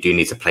 or if you do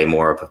need to play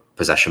more of a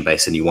possession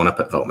base and you want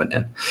to put Veltman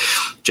in,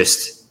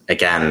 just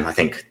again, I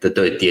think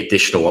the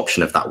additional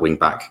option of that wing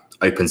back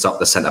opens up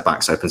the centre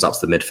backs, opens up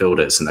the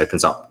midfielders, and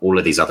opens up all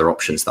of these other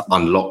options that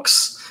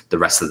unlocks the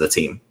rest of the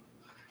team.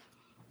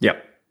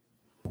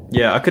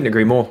 Yeah, I couldn't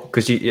agree more,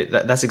 because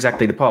that's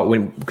exactly the part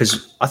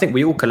because I think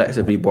we all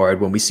collectively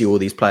worried when we see all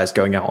these players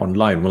going out on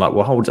loan. We're like,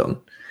 well, hold on.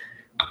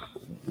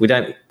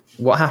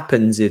 What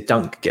happens if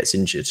Dunk gets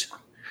injured?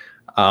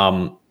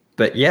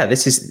 But yeah,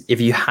 this is, if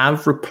you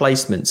have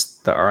replacements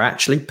that are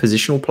actually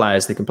positional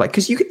players that can play,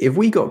 because if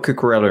we got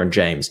Cucurella and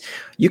James,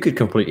 you could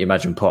completely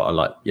imagine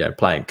Potter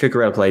playing.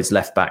 Cucurella plays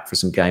left back for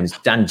some games.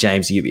 Dan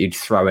James, you'd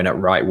throw in at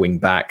right wing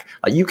back.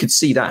 You could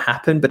see that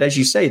happen. But as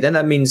you say, then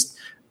that means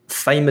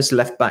famous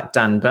left back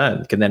Dan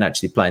Burn can then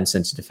actually play in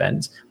centre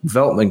defence.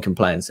 Veltman can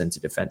play in centre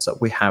defence.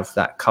 We have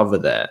that cover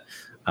there.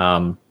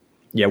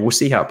 We'll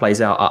see how it plays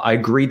out. I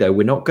agree, though.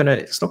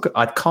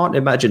 I can't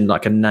imagine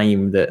a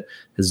name that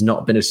has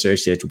not been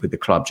associated with the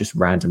club just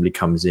randomly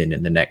comes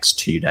in the next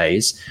 2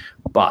 days.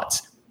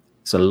 But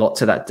there's a lot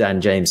to that Dan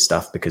James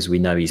stuff, because we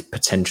know he's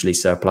potentially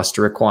surplus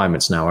to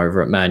requirements now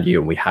over at Man U,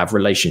 and we have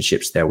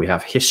relationships there. We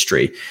have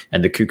history,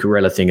 and the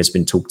Cucurella thing has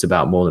been talked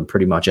about more than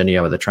pretty much any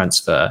other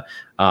transfer.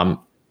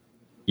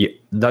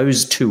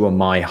 Those 2 are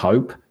my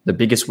hope. The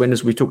biggest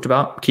winners we talked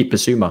about, keep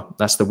Bissouma.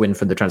 That's the win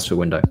for the transfer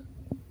window.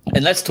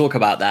 And let's talk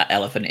about that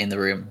elephant in the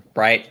room,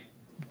 right?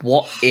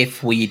 What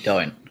if we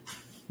don't?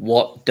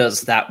 What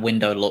does that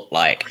window look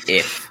like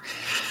if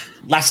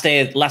last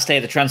day of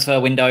the transfer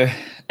window,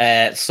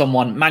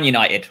 Man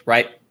United,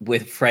 right,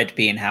 with Fred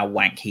being how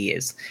wank he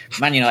is,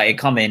 Man United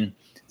come in,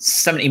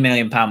 £70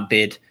 million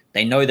bid.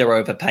 They know they're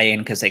overpaying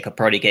because they could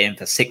probably get him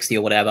for 60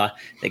 or whatever.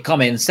 They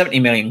come in, 70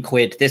 million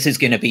quid. This is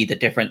going to be the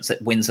difference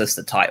that wins us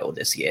the title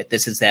this year.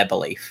 This is their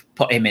belief.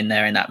 Put him in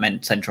there in that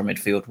central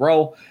midfield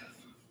role,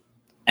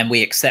 and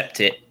we accept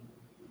it.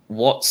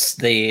 What's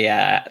the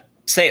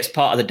say it's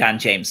part of the Dan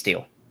James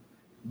deal?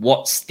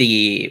 What's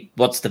the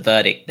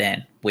verdict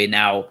then? We're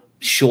now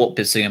short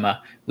Bissouma.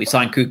 We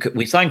sign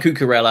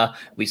Cucurella.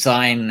 We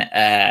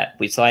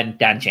sign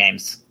Dan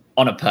James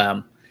on a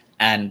perm,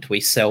 and we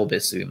sell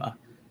Bissouma.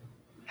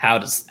 How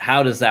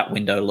does that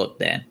window look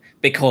then?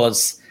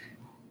 Because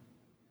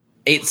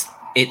it's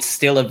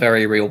still a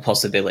very real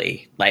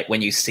possibility.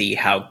 When you see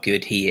how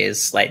good he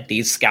is,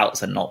 these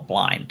scouts are not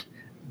blind.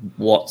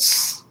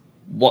 What's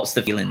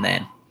the feeling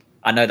then?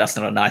 I know that's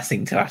not a nice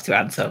thing to have to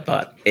answer,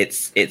 but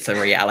it's a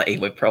reality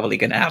we're probably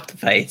going to have to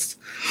face.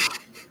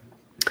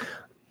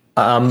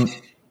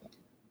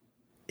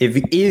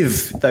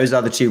 If those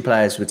other 2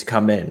 players were to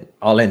come in,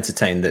 I'll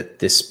entertain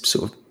this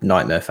sort of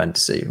nightmare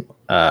fantasy.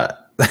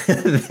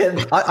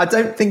 Then I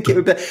don't think it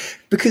would be,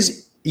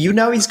 because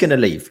he's going to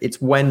leave.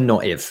 It's when,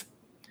 not if.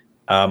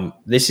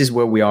 This is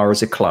where we are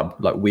as a club.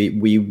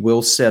 We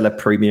will sell a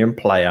premium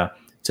player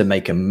to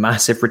make a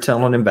massive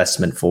return on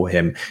investment for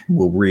him.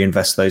 We'll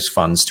reinvest those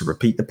funds to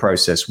repeat the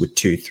process with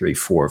 2, 3,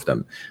 4 of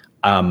them.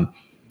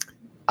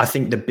 I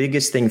think the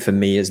biggest thing for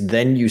me is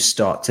then you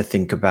start to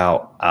think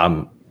about,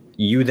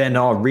 you then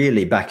are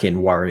really back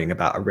in worrying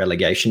about a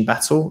relegation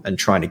battle and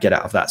trying to get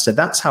out of that. So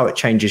that's how it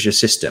changes your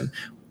system.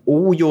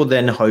 All you're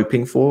then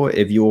hoping for,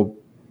 if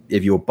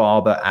you're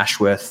Barber,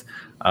 Ashworth,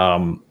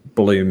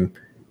 Bloom,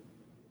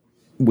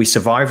 we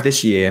survive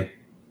this year,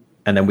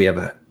 and then we have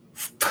a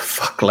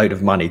fuckload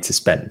of money to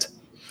spend.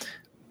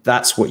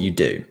 That's what you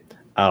do.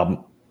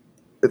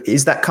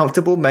 Is that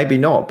comfortable? Maybe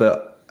not.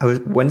 But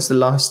when's the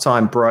last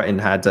time Brighton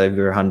had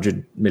over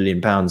 £100 million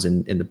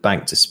in the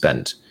bank to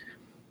spend?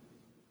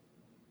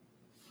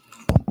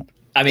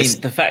 I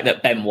mean, the fact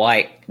that Ben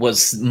White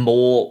was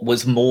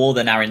more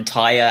than our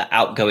entire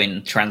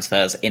outgoing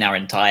transfers in our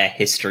entire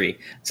history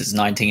since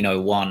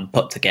 1901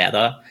 put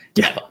together.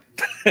 Yeah.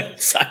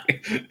 So.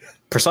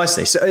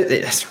 Precisely. So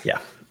yeah.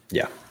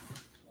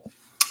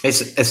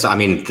 It's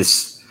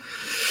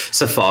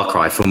a far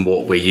cry from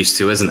what we're used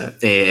to, isn't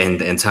it?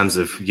 In terms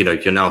of,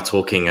 you're now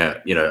talking a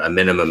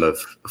minimum of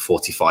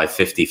 45,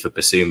 50 for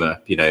Bissouma.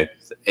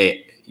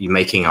 You're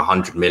making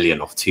 100 million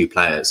off 2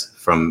 players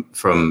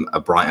from a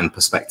Brighton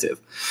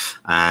perspective.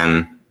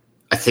 I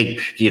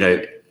think,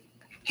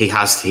 he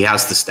has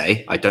to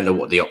stay. I don't know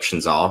what the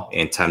options are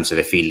in terms of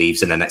if he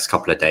leaves in the next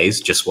couple of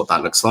days, just what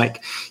that looks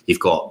like. You've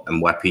got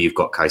Mwepu, you've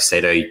got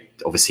Caicedo,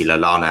 obviously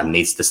Lallana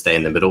needs to stay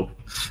in the middle.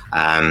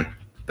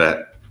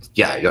 But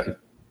yeah, you're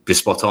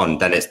spot on.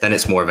 Then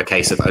it's more of a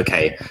case of,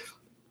 okay,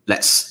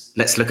 let's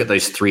look at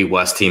those three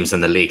worst teams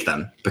in the league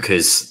then,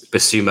 because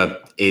Bissouma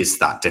is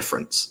that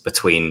difference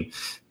between,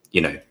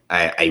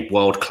 a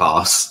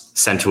world-class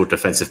central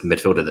defensive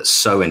midfielder that's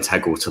so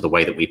integral to the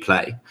way that we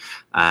play,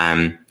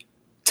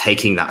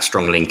 taking that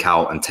strong link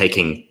out and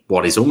taking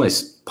what is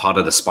almost part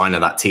of the spine of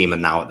that team.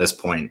 And now at this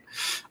point,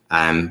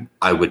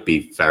 I would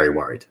be very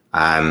worried.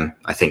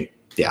 I think,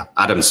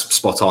 Adam's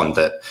spot on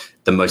that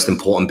the most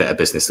important bit of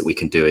business that we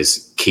can do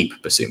is keep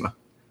Bissouma.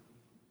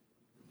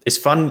 It's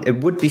fun.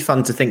 It would be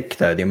fun to think,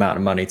 though, the amount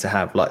of money to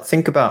have. Like,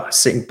 think about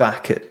sitting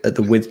back at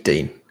the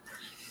Withdean.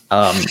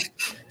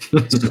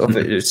 Sort of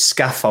a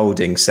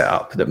scaffolding set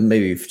up that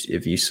moved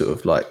if you sort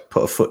of like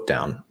put a foot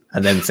down,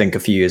 and then think a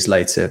few years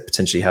later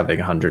potentially having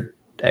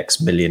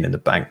 100x million in the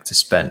bank to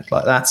spend.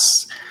 Like,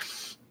 that's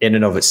in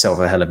and of itself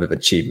a hell of an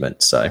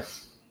achievement. So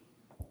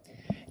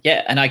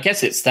yeah, and I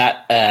guess it's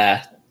that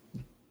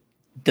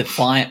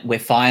we're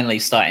finally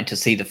starting to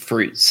see the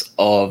fruits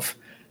of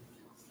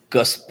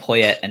Gus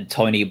Poyet and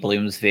Tony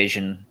Bloom's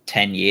vision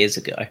 10 years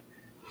ago,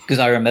 because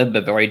I remember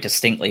very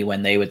distinctly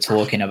when they were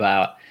talking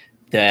about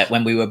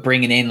when we were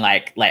bringing in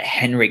like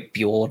Henrik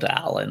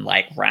Bjordal and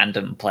like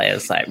random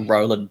players like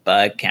Roland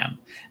Bergkamp,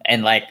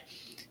 and like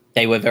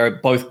they were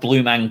both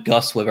Bloom and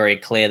Gus were very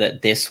clear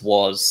that this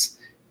was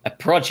a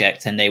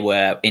project and they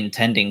were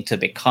intending to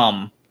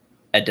become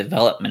a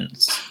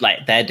development,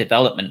 like their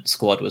development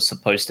squad was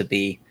supposed to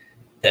be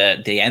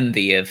the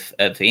envy of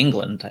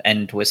England.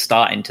 And we're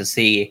starting to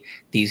see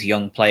these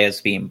young players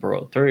being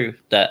brought through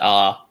that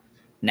are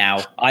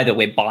now either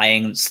we're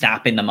buying,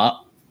 snapping them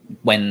up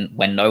when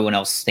no one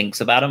else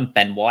thinks about them.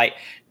 Ben White,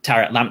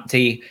 Tariq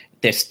Lamptey,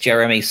 this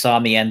Jeremy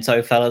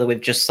Sarmiento fella that we've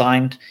just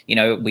signed.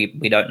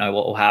 We don't know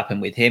what will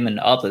happen with him and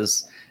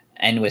others.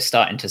 And we're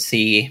starting to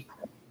see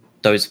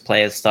those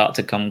players start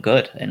to come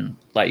good. And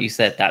like you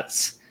said,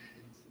 that's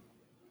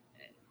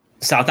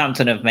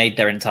Southampton have made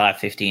their entire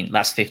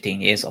last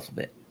 15 years off of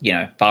it,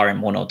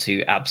 barring one or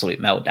two absolute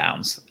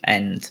meltdowns.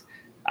 And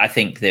I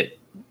think that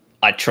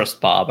I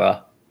trust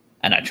Barber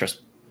and I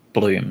trust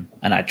Bloom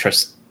and I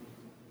trust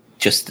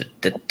just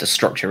the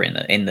structure in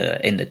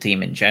the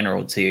team in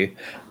general to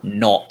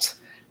not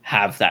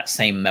have that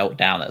same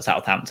meltdown that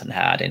Southampton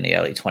had in the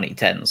early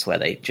 2010s where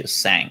they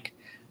just sank.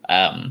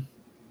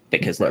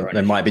 Because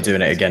they might be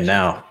doing it again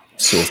now,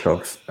 sort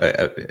of,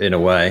 in a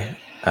way.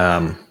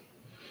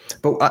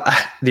 But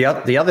the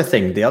other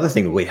thing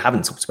that we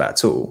haven't talked about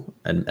at all,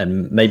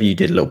 and maybe you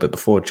did a little bit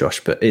before,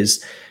 Josh, but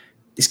is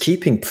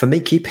keeping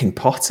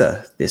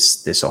Potter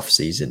this off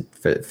season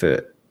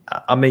for.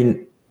 I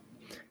mean,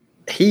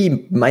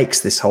 he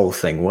makes this whole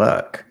thing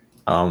work.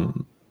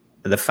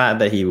 The fact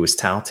that he was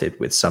touted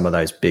with some of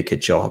those bigger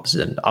jobs,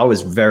 and I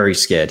was very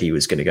scared he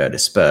was going to go to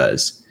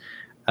Spurs.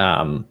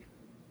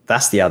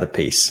 That's the other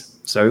piece.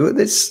 So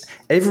this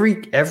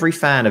every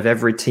fan of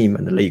every team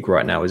in the league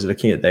right now is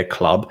looking at their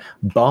club,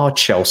 bar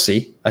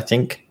Chelsea, I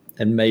think,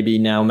 and maybe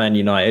now Man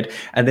United.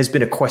 And there's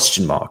been a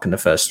question mark in the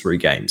first three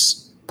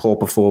games. Poor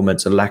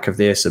performance, a lack of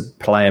this, a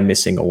player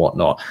missing or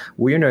whatnot.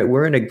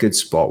 We're in a good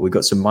spot. We've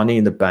got some money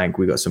in the bank.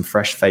 We've got some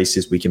fresh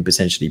faces we can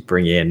potentially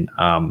bring in.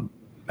 And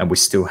we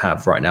still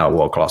have right now a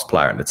world-class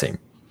player in the team.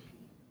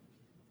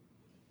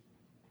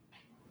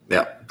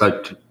 Yeah,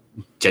 but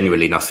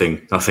genuinely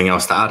nothing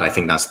else to add. I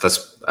think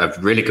that's a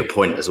really good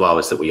point as well,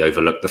 is that we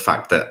overlooked the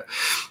fact that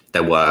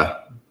there were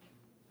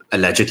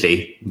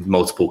allegedly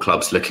multiple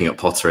clubs looking at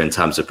Potter in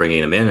terms of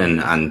bringing him in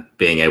and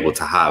being able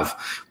to have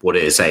what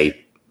is a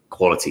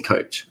quality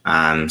coach.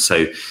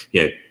 So,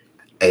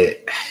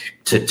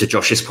 to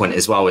Josh's point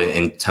as well,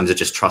 in terms of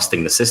just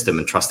trusting the system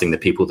and trusting the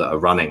people that are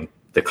running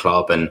the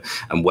club and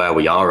where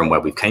we are and where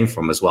we came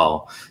from as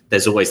well,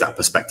 there's always that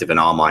perspective in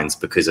our minds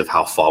because of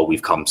how far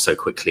we've come so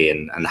quickly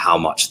and how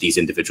much these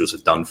individuals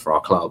have done for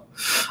our club.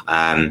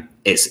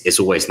 It's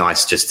always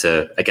nice just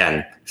to,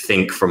 again,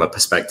 think from a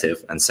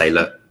perspective and say,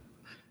 look,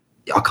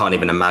 I can't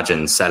even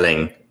imagine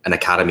selling an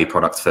academy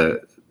product for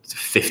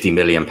 £50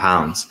 million.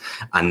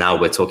 And now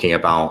we're talking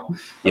about,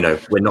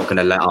 we're not going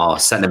to let our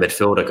centre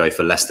midfielder go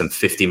for less than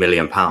 £50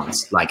 million.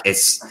 Like,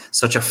 it's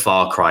such a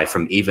far cry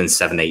from even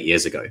 7-8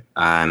 years ago.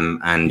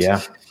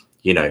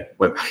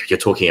 You're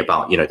talking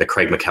about, the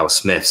Craig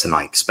McHale-Smiths and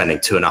like spending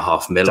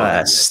 $2.5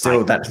 million.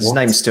 His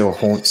name still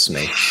haunts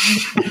me.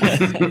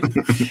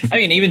 I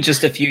mean, even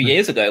just a few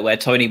years ago where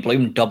Tony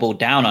Bloom doubled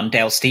down on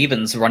Dale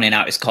Stephens running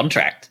out his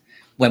contract,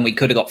 when we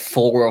could have got £4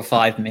 or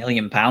 £5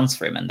 million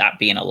for him, and that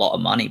being a lot of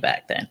money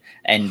back then.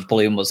 And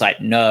Bloom was like,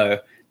 no,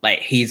 like,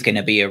 he's going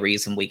to be a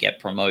reason we get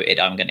promoted.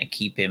 I'm going to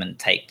keep him and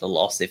take the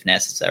loss if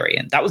necessary.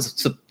 And that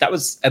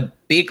was a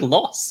big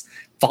loss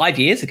 5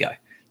 years ago.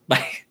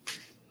 Like,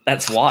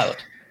 that's wild.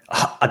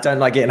 I don't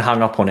like getting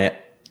hung up on it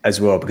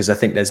as well, because I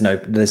think there's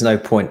no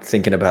point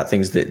thinking about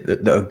things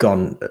that are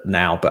gone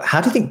now. But how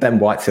do you think Ben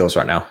White feels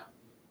right now?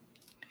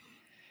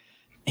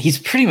 He's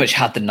pretty much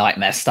had the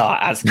nightmare start,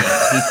 as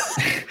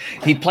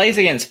he plays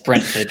against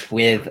Brentford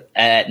with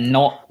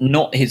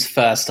not his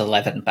first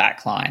 11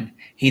 backline.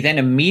 He then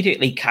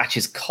immediately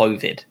catches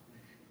COVID,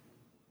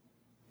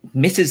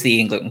 misses the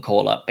England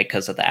call-up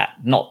because of that.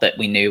 Not that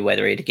we knew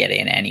whether he'd get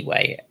in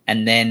anyway,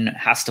 and then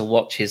has to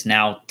watch his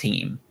now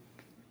team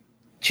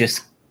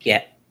just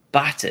get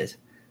battered.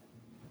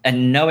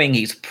 And knowing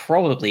he's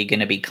probably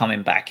going to be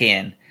coming back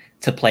in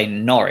to play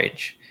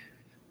Norwich,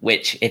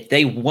 which, if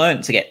they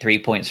weren't to get 3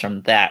 points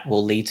from that,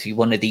 will lead to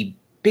one of the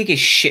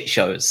biggest shit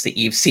shows that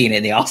you've seen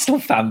in the Arsenal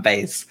fan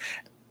base.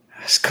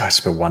 This guy's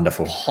been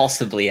wonderful.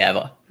 Possibly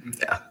ever.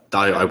 Yeah,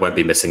 I won't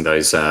be missing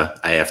those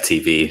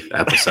AFTV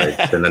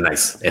episodes in the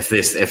next. If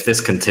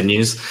this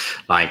continues,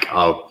 like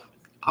I'll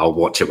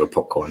watch it with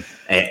popcorn.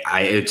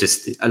 It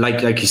just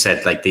like you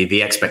said, like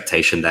the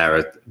expectation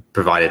there,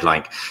 provided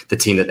like the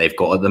team that they've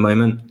got at the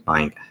moment,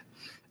 like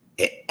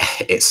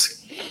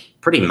it's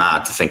pretty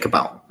mad to think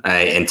about.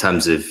 In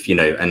terms of,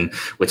 and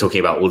we're talking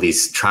about all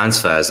these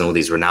transfers and all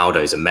these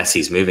Ronaldos and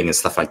Messi's moving and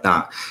stuff like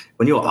that.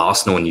 When you're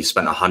Arsenal and you've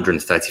spent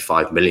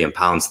 £135 million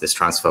this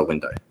transfer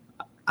window,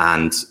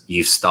 and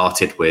you've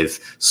started with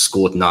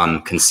scored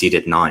none,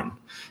 conceded 9,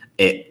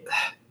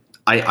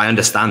 I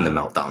understand the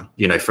meltdown,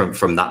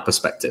 from that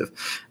perspective.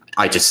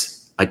 I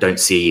don't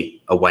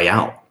see a way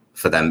out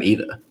for them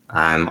either.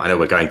 I know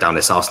we're going down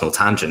this Arsenal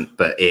tangent,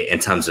 but in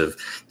terms of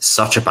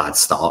such a bad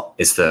start,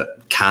 is that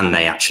can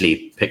they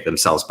actually pick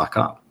themselves back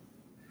up?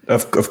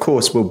 Of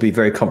course, we'll be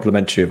very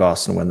complimentary of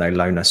Arsenal when they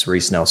loan us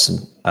Reece Nelson,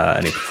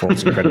 and he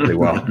performs incredibly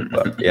well.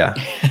 But yeah,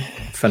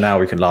 for now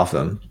we can laugh at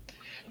them.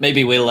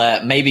 Maybe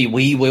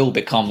we will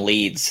become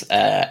Leeds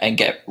and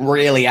get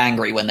really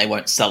angry when they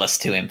won't sell us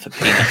to him for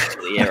peanuts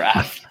the year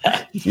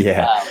after.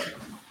 Yeah,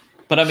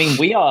 but I mean,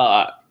 we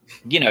are,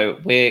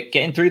 we're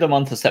getting through the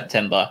month of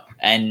September,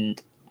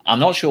 and I'm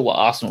not sure what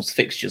Arsenal's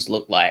fixtures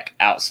look like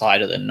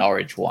outside of the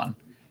Norwich one.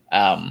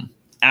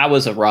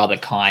 Ours are rather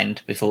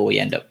kind before we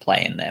end up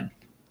playing them,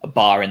 a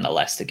bar in the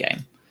Leicester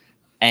game.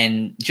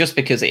 And just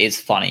because it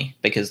is funny,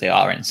 because they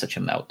are in such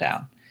a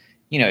meltdown,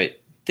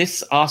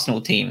 this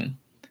Arsenal team,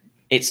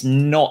 it's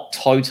not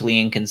totally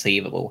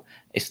inconceivable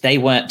if they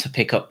weren't to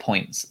pick up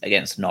points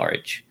against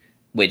Norwich,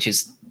 which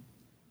is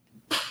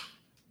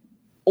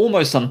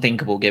almost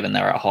unthinkable given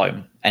they're at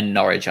home and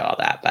Norwich are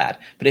that bad.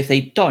 But if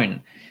they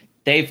don't,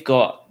 they've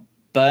got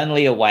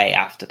Burnley away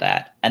after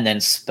that and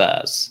then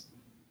Spurs.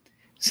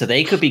 So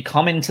they could be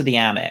coming to the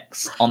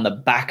Amex on the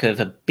back of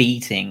a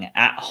beating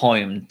at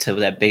home to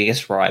their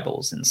biggest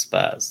rivals in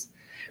Spurs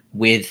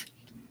with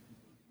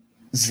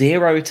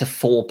 0 to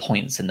 4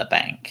 points in the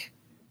bank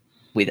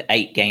with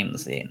 8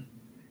 games in.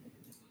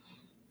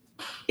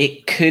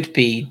 It could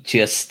be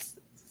just,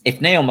 if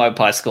Neil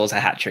Mopai scores a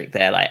hat-trick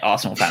there, like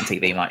Arsenal Fan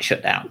TV might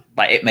shut down.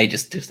 Like it may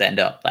just end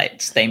up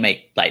like they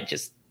may like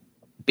just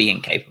be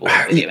incapable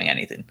of doing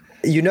anything.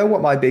 You know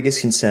what my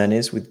biggest concern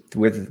is with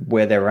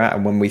where they're at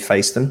and when we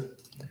face them?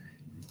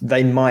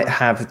 They might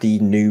have the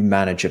new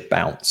manager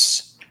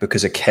bounce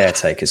because a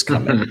caretaker's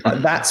coming.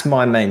 That's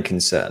my main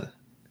concern.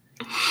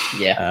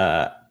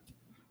 Yeah.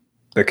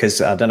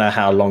 Because I don't know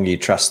how long you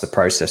trust the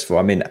process for.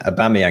 I mean,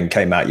 Aubameyang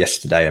came out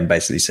yesterday and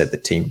basically said the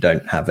team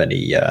don't have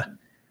any,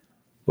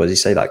 what did he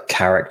say, like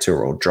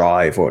character or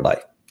drive or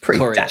like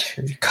pretty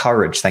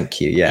courage. Thank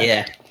you. Yeah.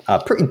 Yeah.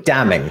 Pretty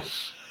damning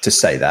to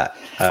say that.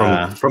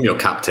 From your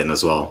captain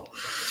as well.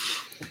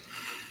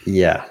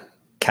 Yeah.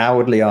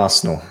 Cowardly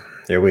Arsenal.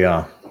 Here we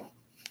are.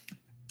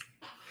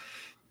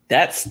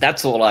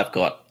 That's all I've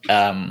got.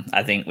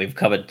 I think we've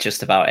covered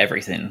just about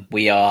everything.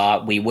 We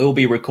will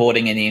be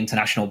recording in the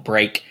international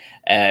break.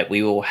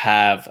 We will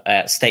have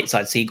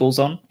Stateside Seagulls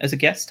on as a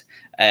guest,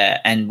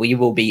 and we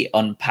will be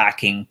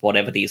unpacking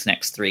whatever these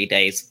next 3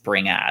 days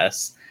bring at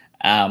us.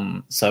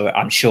 So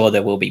I'm sure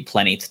there will be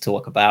plenty to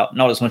talk about.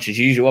 Not as much as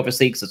usual,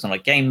 obviously, because it's not a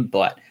game,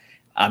 but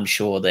I'm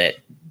sure that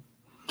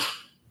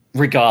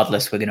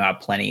regardless, we're going to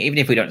have plenty. Even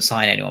if we don't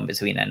sign anyone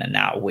between then and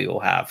now, we will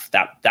have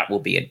that will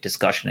be a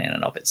discussion in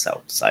and of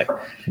itself. So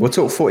we'll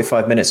talk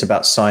 45 minutes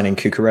about signing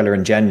Cucurella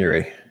in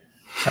January.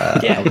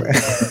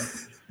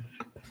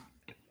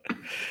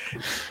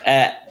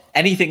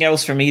 Anything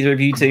else from either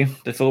of you two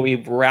before we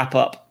wrap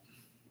up?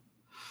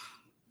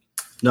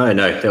 No,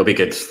 it'll be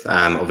good.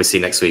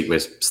 Obviously next week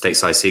with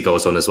Stateside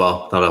Seagulls on as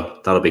well.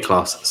 That'll be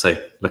class. So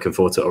looking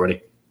forward to it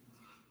already.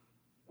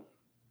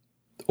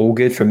 All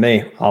good from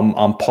me.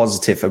 I'm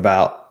positive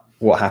about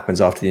what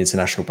happens after the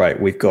international break.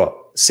 We've got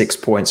 6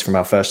 points from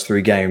our first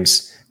 3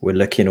 games. We're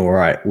looking all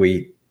right.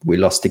 We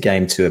lost a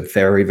game to a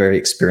very, very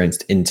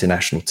experienced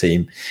international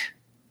team.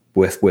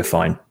 We're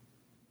fine.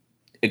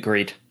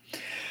 Agreed.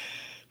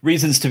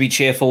 Reasons to be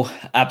cheerful,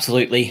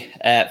 absolutely.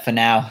 For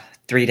now,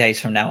 3 days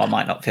from now, I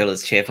might not feel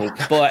as cheerful,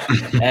 but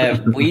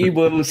we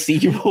will see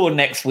you all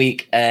next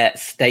week.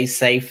 Stay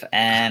safe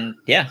and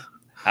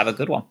have a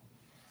good one.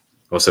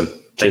 Awesome.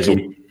 Thank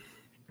you.